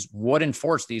agencies would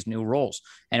enforce these new rules,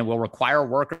 and it will require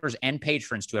workers and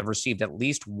patrons to have received at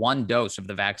least one dose of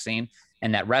the vaccine,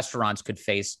 and that restaurants could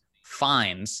face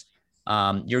fines.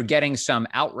 You're getting some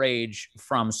outrage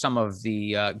from some of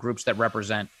the groups that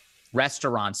represent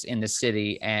restaurants in the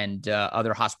city and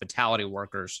other hospitality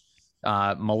workers.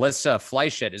 Melissa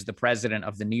Fleischert is the president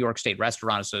of the New York State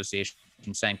Restaurant Association,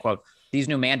 saying, quote, "These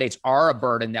new mandates are a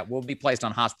burden that will be placed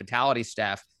on hospitality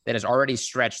staff that is already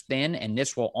stretched thin, and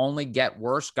this will only get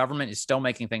worse. Government is still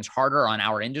making things harder on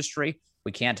our industry.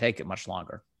 We can't take it much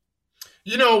longer."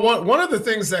 One of the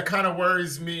things that kind of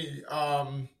worries me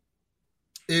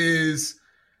is,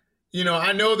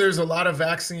 I know there's a lot of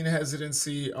vaccine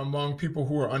hesitancy among people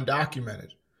who are undocumented.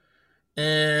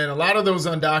 And a lot of those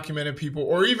undocumented people,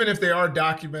 or even if they are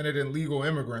documented and legal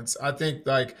immigrants, I think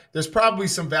there's probably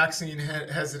some vaccine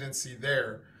hesitancy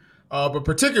there. But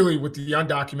particularly with the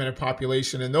undocumented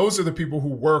population. And those are the people who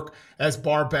work as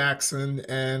barbacks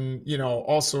and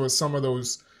also as some of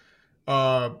those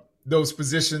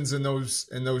positions and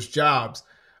those jobs.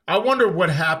 I wonder what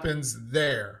happens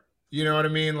there. You know what I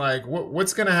mean?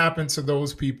 What's going to happen to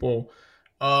those people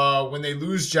when they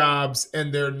lose jobs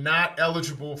and they're not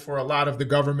eligible for a lot of the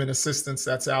government assistance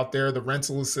that's out there, the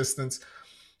rental assistance.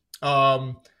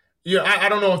 I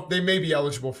don't know if they may be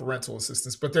eligible for rental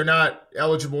assistance, but they're not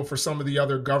eligible for some of the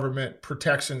other government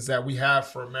protections that we have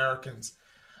for Americans.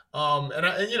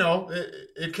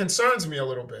 It concerns me a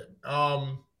little bit.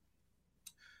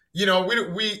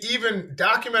 We even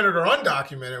documented or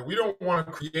undocumented, we don't want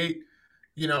to create,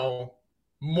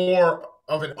 more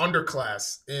of an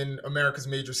underclass in America's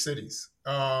major cities,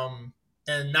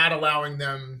 and not allowing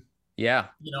them,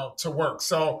 to work.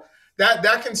 So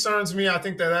that concerns me. I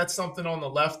think that's something on the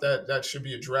left that should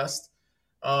be addressed,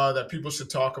 that people should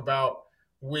talk about.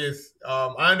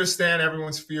 I understand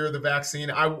everyone's fear of the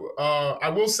vaccine. I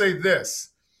will say this,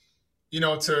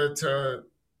 to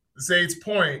Zed's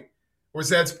point,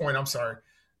 I'm sorry.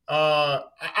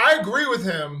 I agree with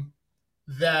him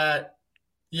that,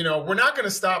 we're not going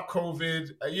to stop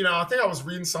COVID. I think I was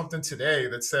reading something today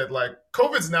that said, like,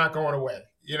 COVID's not going away.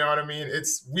 You know what I mean?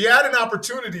 We had an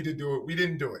opportunity to do it. We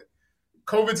didn't do it.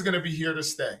 COVID's going to be here to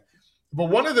stay. But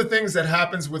one of the things that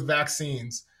happens with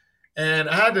vaccines, and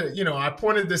I had to, I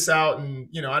pointed this out, and,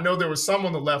 I know there was some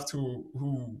on the left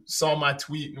who saw my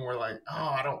tweet and were like,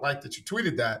 oh, I don't like that you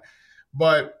tweeted that.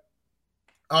 But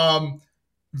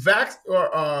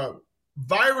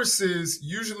viruses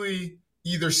usually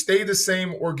either stay the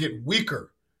same or get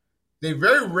weaker. They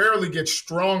very rarely get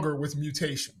stronger with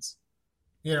mutations.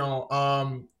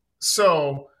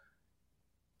 So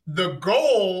the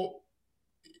goal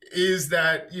is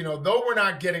that, though we're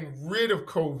not getting rid of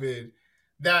COVID,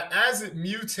 that as it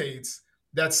mutates,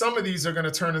 that some of these are going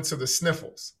to turn into the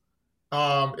sniffles.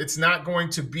 It's not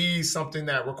going to be something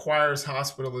that requires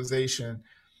hospitalization,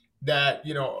 that,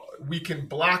 we can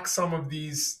block some of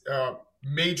these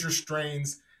major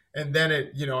strains, and then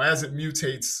it, as it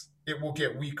mutates, it will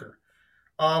get weaker.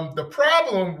 The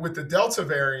problem with the Delta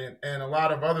variant and a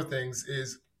lot of other things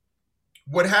is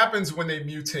what happens when they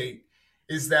mutate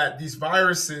is that these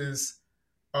viruses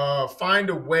find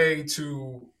a way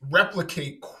to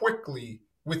replicate quickly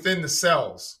within the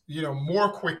cells, more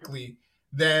quickly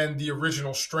than the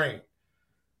original strain.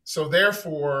 So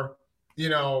therefore,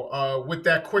 with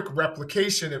that quick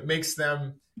replication, it makes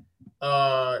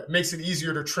it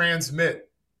easier to transmit,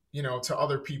 to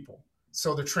other people.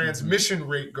 So the transmission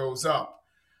rate goes up.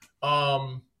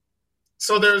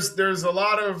 So there's a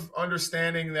lot of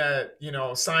understanding that,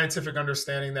 scientific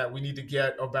understanding that we need to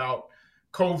get about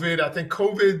COVID. I think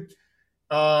COVID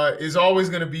is always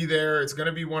going to be there. It's going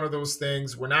to be one of those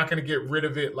things. We're not going to get rid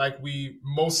of it like we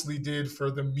mostly did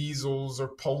for the measles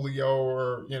or polio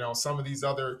or, some of these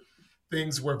other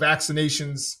things where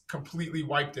vaccinations completely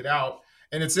wiped it out.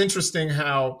 And it's interesting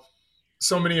how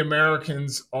so many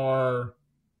Americans were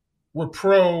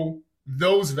pro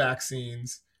those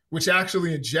vaccines, which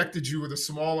actually injected you with a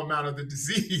small amount of the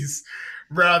disease,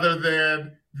 rather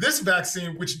than this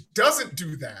vaccine, which doesn't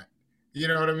do that. You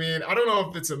know what I mean? I don't know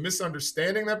if it's a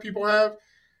misunderstanding that people have,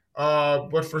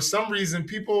 but for some reason,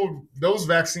 those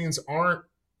vaccines aren't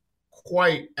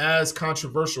quite as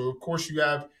controversial. Of course, you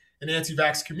have an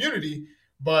anti-vax community,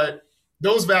 but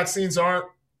those vaccines aren't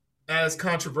as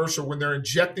controversial when they're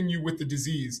injecting you with the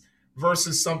disease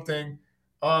versus something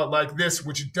like this,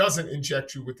 which doesn't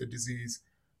inject you with the disease.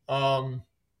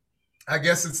 I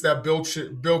guess it's that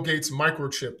Bill Gates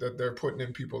microchip that they're putting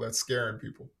in people that's scaring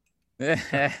people.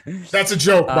 That's a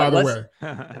joke, by the way.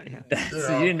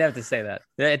 You didn't have to say that.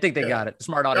 I think they got it.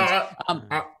 Smart audience. I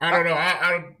don't know.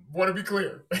 I want to be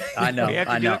clear. I know. We have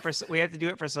to do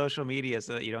it for social media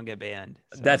so that you don't get banned.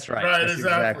 So. That's right. That's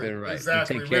exactly right.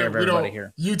 Exactly. We take care of everybody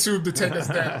here. YouTube to take us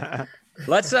down.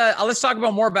 Let's talk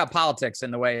about more about politics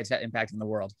and the way it's impacting the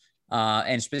world.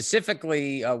 And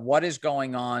specifically, what is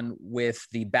going on with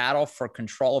the battle for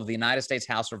control of the United States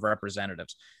House of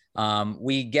Representatives.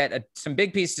 We get some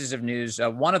big pieces of news.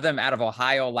 One of them out of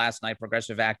Ohio last night,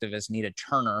 progressive activist Nina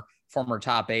Turner, former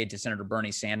top aide to Senator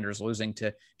Bernie Sanders, losing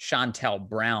to Shontel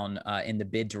Brown in the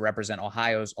bid to represent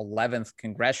Ohio's 11th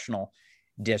congressional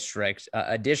district.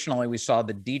 Additionally, we saw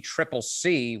the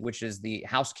DCCC, which is the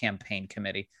House Campaign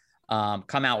Committee,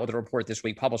 come out with a report this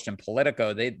week published in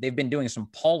Politico. They've been doing some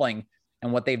polling,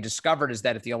 and what they've discovered is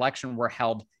that if the election were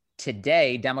held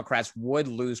today, Democrats would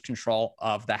lose control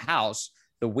of the House.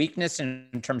 The weakness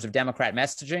in terms of Democrat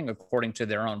messaging, according to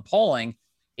their own polling,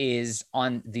 is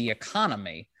on the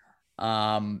economy.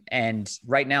 And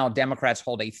right now, Democrats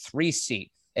hold a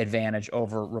 3-seat advantage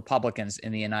over Republicans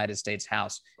in the United States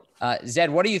House.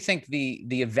 Zed, what do you think the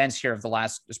events here of the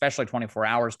last, especially 24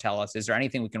 hours, tell us? Is there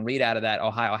anything we can read out of that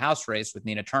Ohio House race with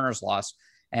Nina Turner's loss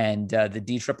and the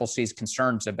DCCC's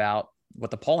concerns about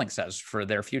what the polling says for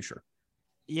their future?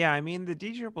 Yeah, I mean the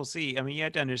DCCC. I mean, you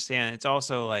have to understand it's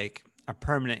also like a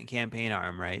permanent campaign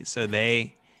arm, right? So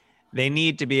they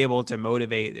need to be able to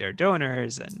motivate their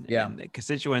donors Yeah. and the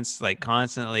constituents like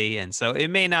constantly. And so it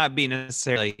may not be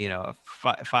necessarily, a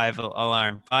five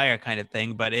alarm fire kind of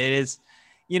thing, but it is,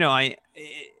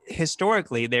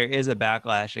 historically there is a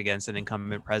backlash against an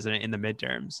incumbent president in the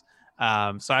midterms.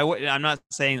 So I'm not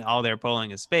saying all their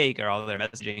polling is fake or all their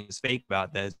messaging is fake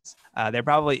about this. There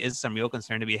probably is some real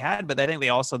concern to be had, but I think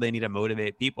they need to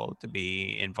motivate people to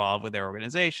be involved with their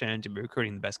organization, to be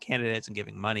recruiting the best candidates and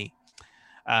giving money.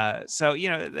 So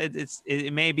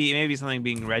it may be something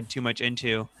being read too much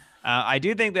into. I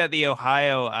do think that the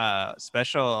Ohio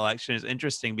special election is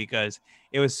interesting because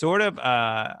it was sort of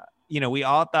we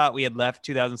all thought we had left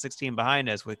 2016 behind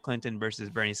us with Clinton versus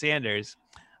Bernie Sanders.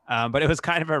 But it was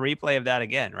kind of a replay of that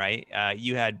again, right?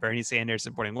 You had Bernie Sanders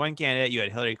supporting one candidate, you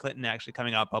had Hillary Clinton actually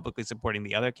coming out publicly supporting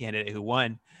the other candidate who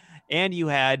won, and you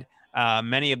had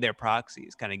many of their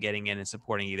proxies kind of getting in and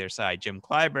supporting either side. Jim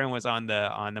Clyburn was on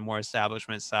the more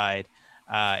establishment side.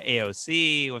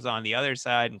 AOC was on the other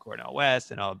side, and Cornel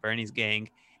West and all of Bernie's gang.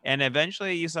 And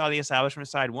eventually you saw the establishment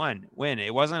side win.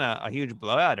 It wasn't a huge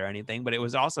blowout or anything, but it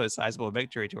was also a sizable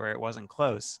victory to where it wasn't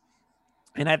close.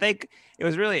 And I think it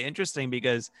was really interesting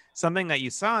because something that you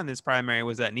saw in this primary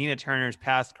was that Nina Turner's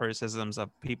past criticisms of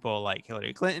people like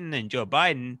Hillary Clinton and Joe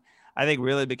Biden, I think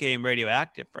really became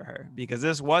radioactive for her, because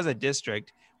this was a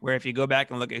district where if you go back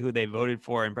and look at who they voted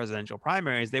for in presidential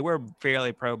primaries, they were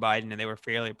fairly pro-Biden and they were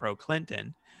fairly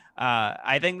pro-Clinton.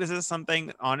 I think this is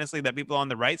something, honestly, that people on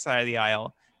the right side of the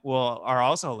aisle are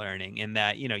also learning, in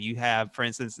that, you have, for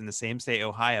instance, in the same state,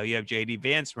 Ohio, you have J.D.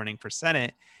 Vance running for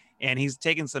Senate. And he's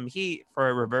taken some heat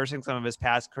for reversing some of his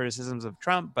past criticisms of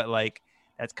Trump. But like,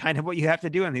 that's kind of what you have to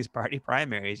do in these party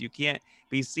primaries. You can't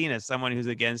be seen as someone who's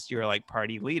against your like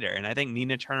party leader. And I think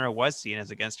Nina Turner was seen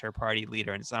as against her party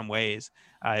leader in some ways.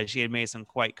 She had made some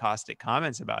quite caustic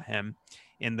comments about him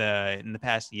in the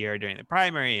past year during the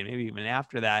primary, and maybe even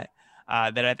after that,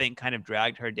 that I think kind of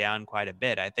dragged her down quite a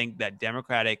bit. I think that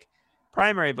Democratic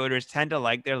primary voters tend to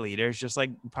like their leaders, just like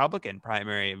Republican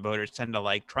primary voters tend to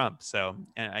like Trump. So,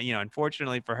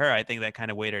 unfortunately for her, I think that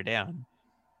kind of weighed her down.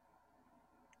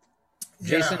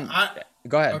 Jason,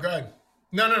 go ahead. Oh, go ahead.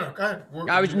 No, go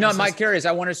ahead. Mike, curious.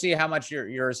 I want to see how much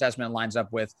your assessment lines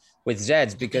up with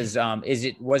Zed's, because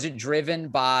was it driven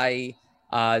by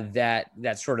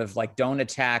that sort of like, don't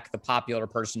attack the popular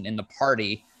person in the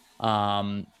party,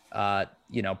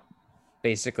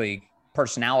 basically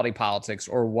personality politics,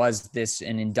 or was this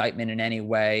an indictment in any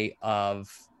way of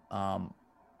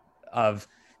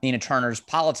Nina Turner's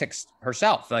politics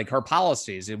herself, like her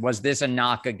policies? Was this a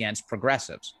knock against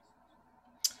progressives?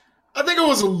 I think it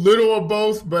was a little of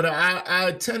both, but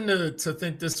I tend to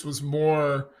think this was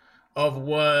more of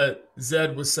what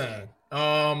Zed was saying.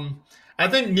 I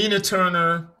think Nina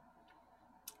Turner,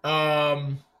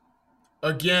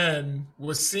 again,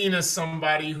 was seen as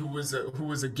somebody who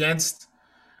was against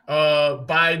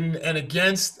Biden, and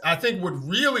against, I think what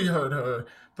really hurt her,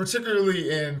 particularly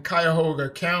in Cuyahoga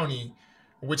County,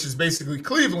 which is basically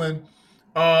Cleveland,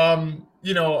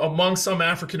 among some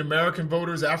African-American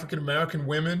voters, African-American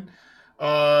women,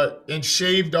 and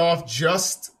shaved off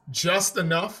just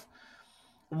enough,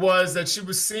 was that she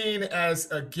was seen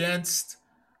as against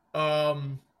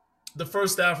the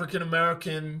first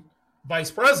African-American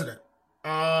vice president.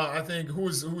 I think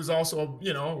who's also,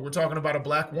 we're talking about a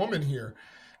Black woman here.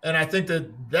 And I think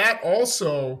that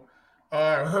also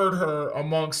hurt her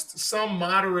amongst some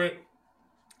moderate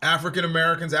African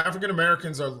Americans. African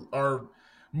Americans are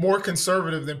more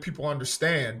conservative than people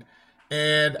understand.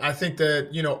 And I think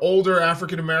that, older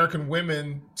African American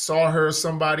women saw her as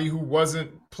somebody who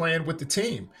wasn't playing with the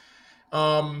team.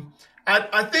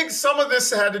 I think some of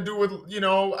this had to do with,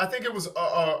 I think it was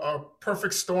a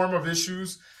perfect storm of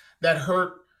issues that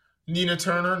hurt Nina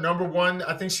Turner. Number one,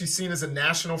 I think she's seen as a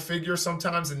national figure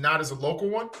sometimes and not as a local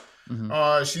one.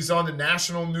 Mm-hmm. She's on the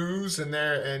national news, and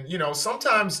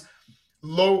sometimes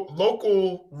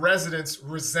local residents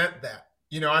resent that.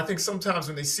 I think sometimes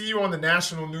when they see you on the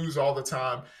national news all the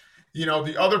time,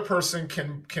 the other person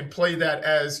can play that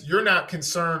as, you're not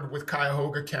concerned with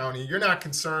Cuyahoga County, you're not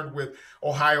concerned with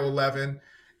Ohio 11,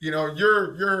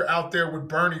 you're out there with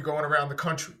Bernie going around the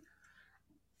country.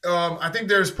 I think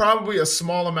there's probably a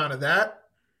small amount of that.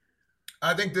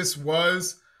 I think this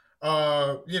was,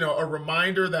 a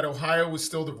reminder that Ohio was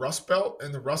still the Rust Belt,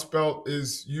 and the Rust Belt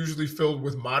is usually filled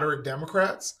with moderate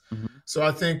Democrats. Mm-hmm. So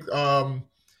I think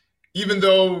even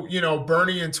though,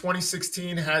 Bernie in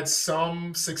 2016 had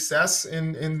some success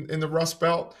in the Rust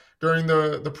Belt, during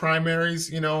the primaries,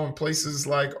 in places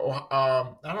like I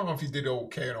don't know if he did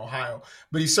okay in Ohio,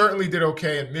 but he certainly did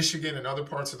okay in Michigan and other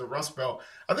parts of the Rust Belt.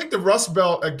 I think the Rust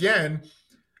Belt again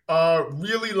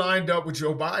really lined up with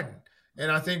Joe Biden,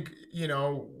 and I think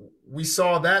we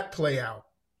saw that play out.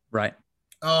 Right.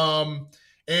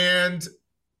 And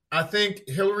I think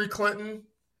Hillary Clinton,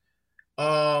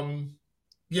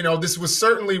 this was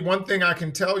certainly one thing I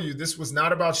can tell you. This was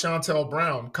not about Shontel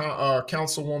Brown,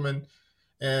 Councilwoman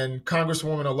and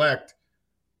Congresswoman elect.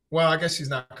 Well, I guess she's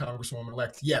not Congresswoman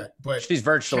elect yet, but she's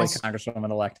virtually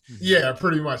Congresswoman elect. Yeah,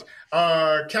 pretty much.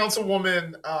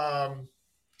 Councilwoman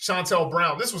Shontel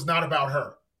Brown. This was not about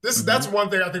her. That's one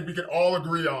thing I think we can all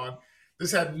agree on.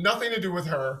 This had nothing to do with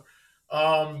her.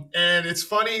 And it's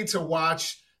funny to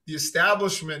watch the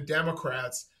establishment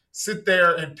Democrats sit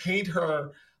there and paint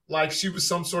her like she was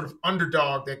some sort of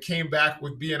underdog that came back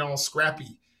with being all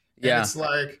scrappy. And it's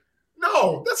like,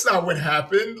 no, that's not what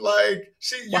happened. Like,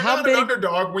 you're not an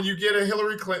underdog when you get a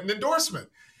Hillary Clinton endorsement.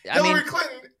 Hillary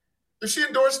Clinton, if she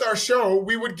endorsed our show,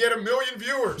 we would get 1 million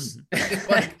viewers.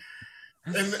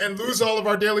 And lose all of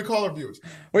our daily caller viewers.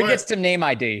 We get some name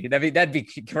ID. That'd be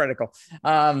critical.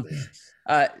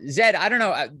 Zed, I don't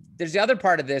know. There's the other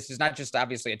part of this is not just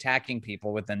obviously attacking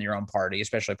people within your own party,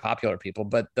 especially popular people,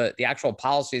 but the actual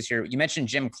policies here. You mentioned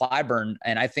Jim Clyburn,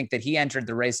 and I think that he entered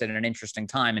the race at an interesting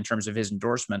time in terms of his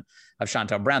endorsement of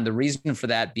Shontel Brown. The reason for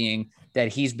that being that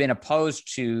he's been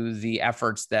opposed to the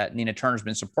efforts that Nina Turner's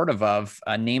been supportive of,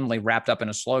 namely wrapped up in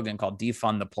a slogan called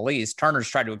defund the police. Turner's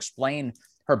tried to explain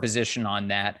her position on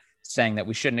that, saying that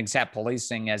we shouldn't accept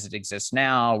policing as it exists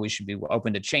now. We should be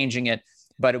open to changing it.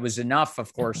 But it was enough,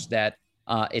 of course, that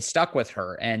it stuck with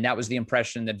her. And that was the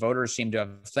impression that voters seem to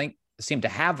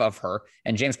have of her.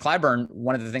 And James Clyburn,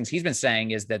 one of the things he's been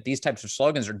saying is that these types of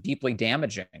slogans are deeply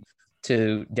damaging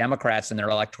to Democrats and their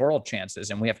electoral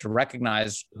chances. And we have to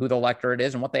recognize who the electorate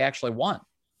is and what they actually want.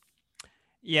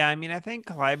 Yeah, I mean, I think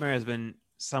Clyburn has been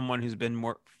someone who's been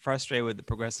more frustrated with the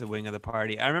progressive wing of the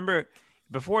party. I remember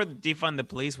before defund the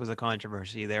police was a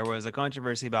controversy, there was a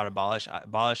controversy about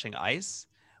abolishing ICE,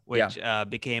 which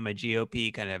became a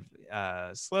GOP kind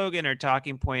of slogan or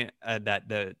talking point that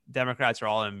the Democrats are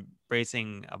all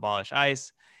embracing abolish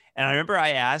ICE. And I remember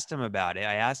I asked him about it.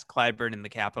 I asked Clyburn in the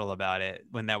Capitol about it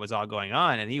when that was all going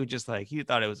on. And he was just like, he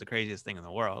thought it was the craziest thing in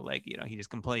the world. Like, he just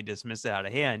completely dismissed it out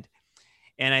of hand.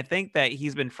 And I think that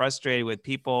he's been frustrated with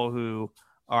people who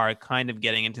are kind of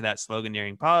getting into that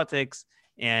sloganeering politics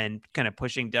and kind of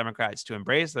pushing Democrats to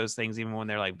embrace those things, even when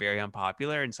they're like very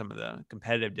unpopular in some of the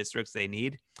competitive districts they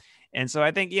need. And so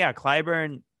I think,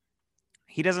 Clyburn,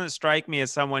 he doesn't strike me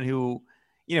as someone who,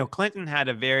 Clinton had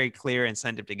a very clear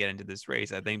incentive to get into this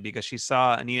race, I think, because she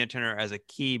saw Nina Turner as a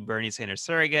key Bernie Sanders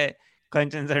surrogate.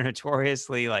 Clintons are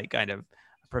notoriously like kind of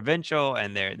provincial,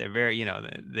 and they're very,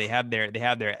 they have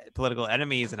their political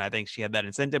enemies. And I think she had that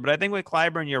incentive. But I think with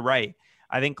Clyburn, you're right.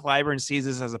 I think Clyburn sees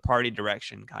this as a party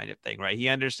direction kind of thing, right? He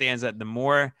understands that the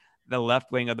more the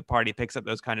left wing of the party picks up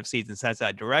those kind of seats and sets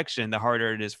that direction, the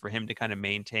harder it is for him to kind of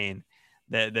maintain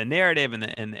the narrative and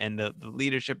the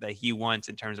leadership that he wants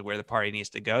in terms of where the party needs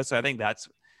to go. So I think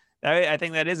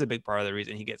that is a big part of the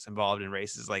reason he gets involved in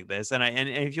races like this. And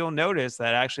if you'll notice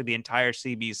that actually the entire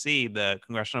CBC, the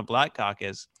Congressional Black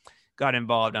Caucus, got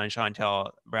involved on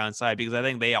Shontel Brown's side, because I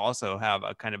think they also have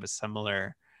a kind of a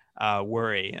similar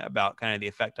worry about kind of the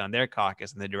effect on their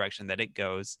caucus and the direction that it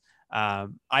goes. I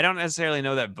don't necessarily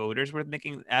know that voters were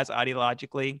thinking as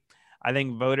ideologically. I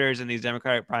think voters in these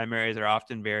Democratic primaries are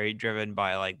often very driven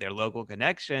by like their local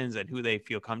connections and who they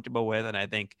feel comfortable with. And I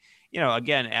think,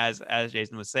 again, as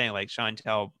Jason was saying, like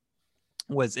Shontel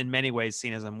was in many ways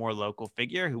seen as a more local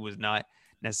figure who was not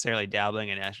necessarily dabbling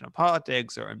in national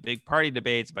politics or in big party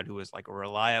debates, but who was like a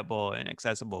reliable and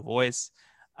accessible voice.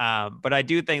 But I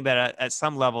do think that at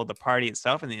some level, the party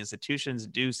itself and the institutions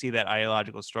do see that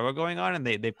ideological struggle going on, and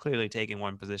they've clearly taken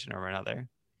one position over another.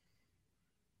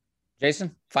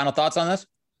 Jason, final thoughts on this?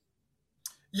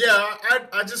 Yeah,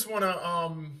 I just want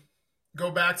to go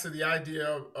back to the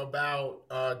idea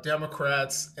about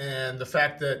Democrats and the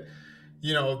fact that,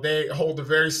 they hold a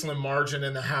very slim margin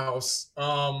in the House.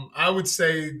 I would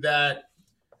say that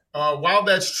while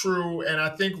that's true, and I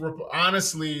think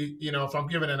honestly, if I'm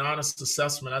giving an honest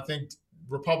assessment, I think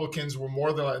Republicans will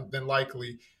more than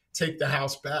likely take the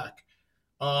House back.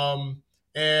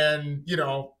 And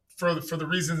for the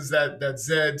reasons that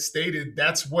Zed stated,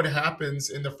 that's what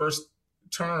happens in the first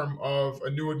term of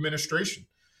a new administration.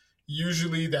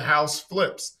 Usually the House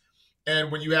flips,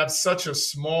 and when you have such a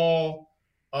small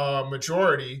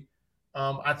majority,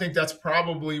 I think that's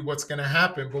probably what's going to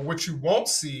happen. But what you won't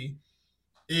see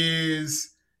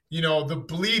is the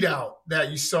bleed out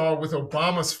that you saw with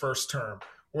Obama's first term,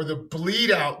 or the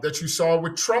bleed out that you saw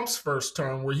with Trump's first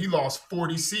term, where he lost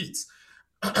 40 seats.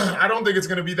 I don't think it's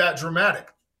going to be that dramatic.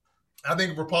 I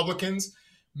think Republicans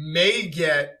may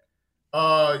get,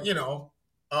 5,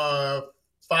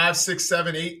 6,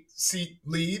 7, 8 seat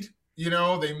lead.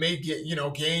 They may get,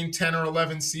 gain 10 or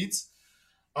 11 seats.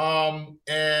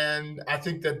 And I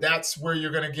think that that's where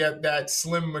you're going to get that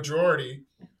slim majority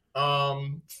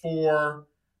for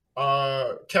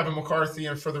Kevin McCarthy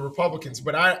and for the Republicans.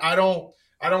 But I don't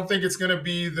think it's going to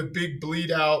be the big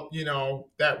bleed out,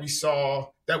 that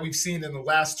we've seen in the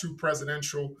last 2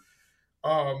 presidential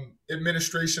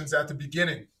administrations at the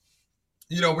beginning,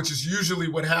 which is usually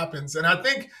what happens. And I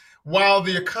think while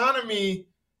the economy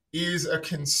is a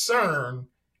concern,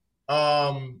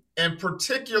 and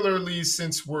particularly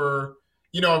since we're,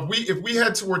 if we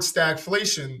head towards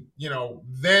stagflation,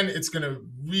 then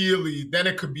then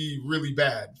it could be really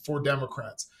bad for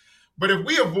Democrats. But if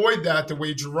we avoid that, the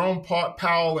way Jerome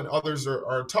Powell and others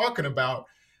are talking about,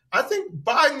 I think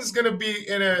Biden's going to be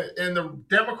and the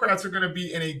Democrats are going to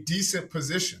be in a decent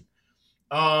position,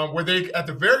 where they, at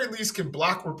the very least, can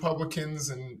block Republicans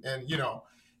and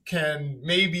can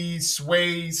maybe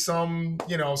sway some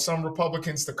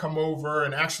Republicans to come over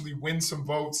and actually win some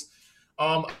votes.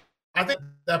 I think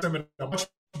that them in a much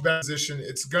better position.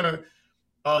 It's going to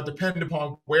depend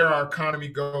upon where our economy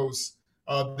goes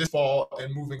this fall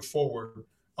and moving forward.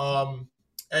 And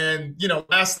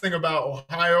last thing about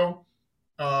Ohio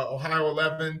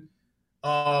 11.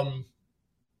 I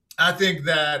think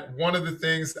that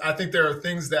there are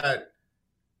things that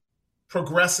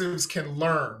progressives can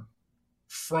learn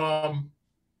from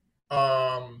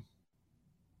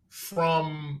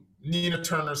Nina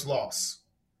Turner's loss.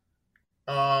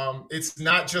 It's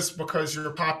not just because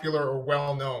you're popular or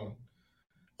well-known.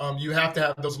 You have to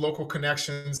have those local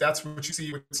connections. That's what you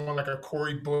see with someone like a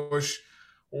Cori Bush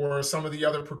or some of the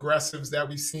other progressives that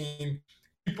we've seen.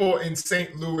 People in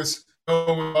St. Louis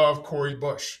know of Cori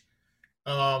Bush.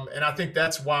 And I think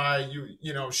that's why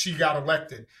she got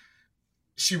elected.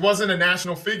 She wasn't a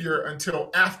national figure until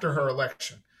after her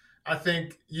election. I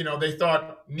think, they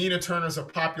thought Nina Turner's a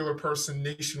popular person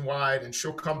nationwide and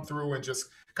she'll come through and just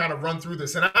kind of run through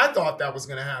this. And I thought that was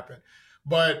going to happen.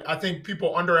 But I think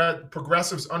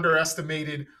progressives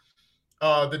underestimated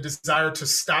the desire to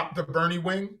stop the Bernie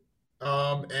wing,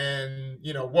 and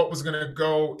what was going to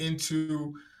go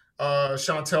into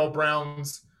Shontel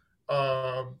Brown's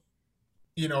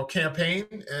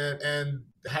campaign, and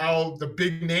how the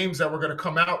big names that were going to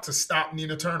come out to stop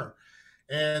Nina Turner,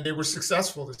 and they were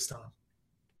successful this time.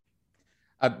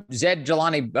 Zaid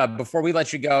Jilani, before we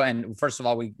let you go, and first of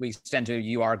all, we extend to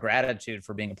you our gratitude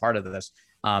for being a part of this.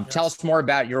 Yes. Tell us more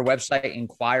about your website,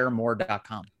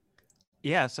 inquiremore.com.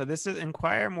 Yeah, so this is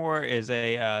Inquire More is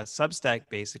a Substack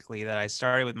basically that I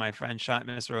started with my friend Sean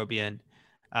Misrobian.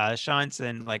 Sean's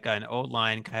an old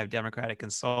line kind of Democratic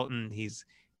consultant. He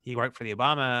worked for the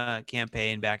Obama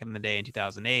campaign back in the day in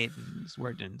 2008, and he's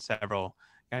worked in several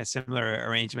kind of similar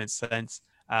arrangements since.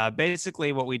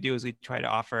 Basically, what we do is we try to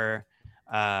offer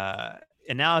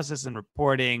analysis and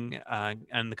reporting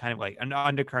and the kind of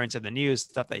undercurrents of the news,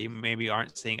 stuff that you maybe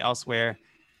aren't seeing elsewhere.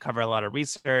 Cover a lot of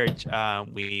research.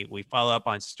 We follow up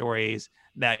on stories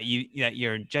that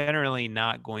you're generally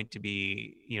not going to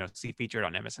be see featured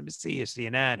on MSNBC or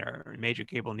CNN or major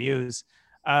cable news.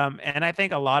 And I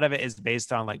think a lot of it is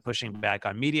based on pushing back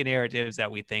on media narratives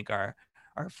that we think are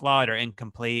flawed or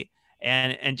incomplete,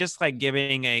 and just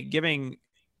giving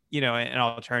an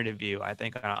alternative view, I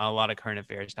think, on a lot of current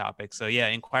affairs topics. So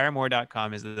yeah,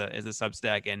 inquiremore.com is the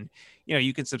Substack, and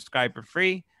you can subscribe for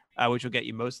free, which will get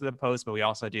you most of the posts, but we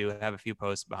also do have a few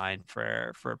posts behind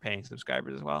for paying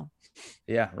subscribers as well.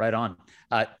 Yeah, right on.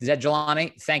 Zaid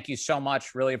Jilani, thank you so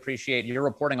much. Really appreciate your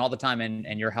reporting all the time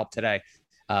and your help today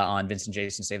on Vincent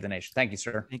Jason Save the Nation. Thank you,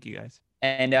 sir. Thank you, guys.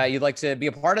 And you'd like to be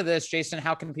a part of this, Jason,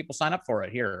 how can people sign up for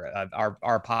it here,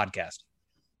 our podcast?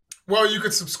 Well, you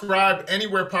can subscribe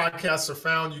anywhere podcasts are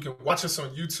found. You can watch us on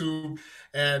YouTube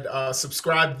and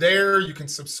subscribe there. You can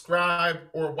subscribe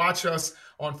or watch us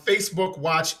on Facebook.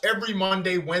 Watch every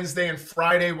Monday, Wednesday, and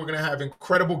Friday. We're going to have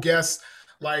incredible guests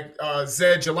like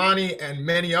Zaid Jilani and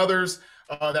many others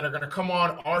that are going to come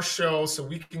on our show so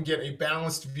we can get a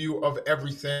balanced view of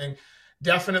everything.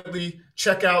 Definitely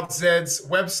check out Zaid's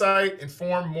website,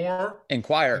 Inquire More.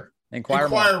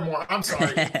 I'm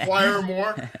sorry, Inquire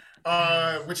More.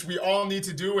 Which we all need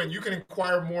to do. And you can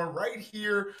inquire more right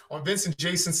here on Vincent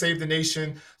Jason Save the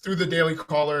Nation through the Daily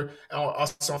Caller,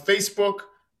 us on Facebook,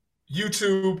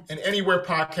 YouTube, and anywhere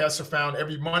podcasts are found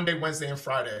every Monday, Wednesday, and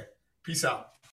Friday. Peace out.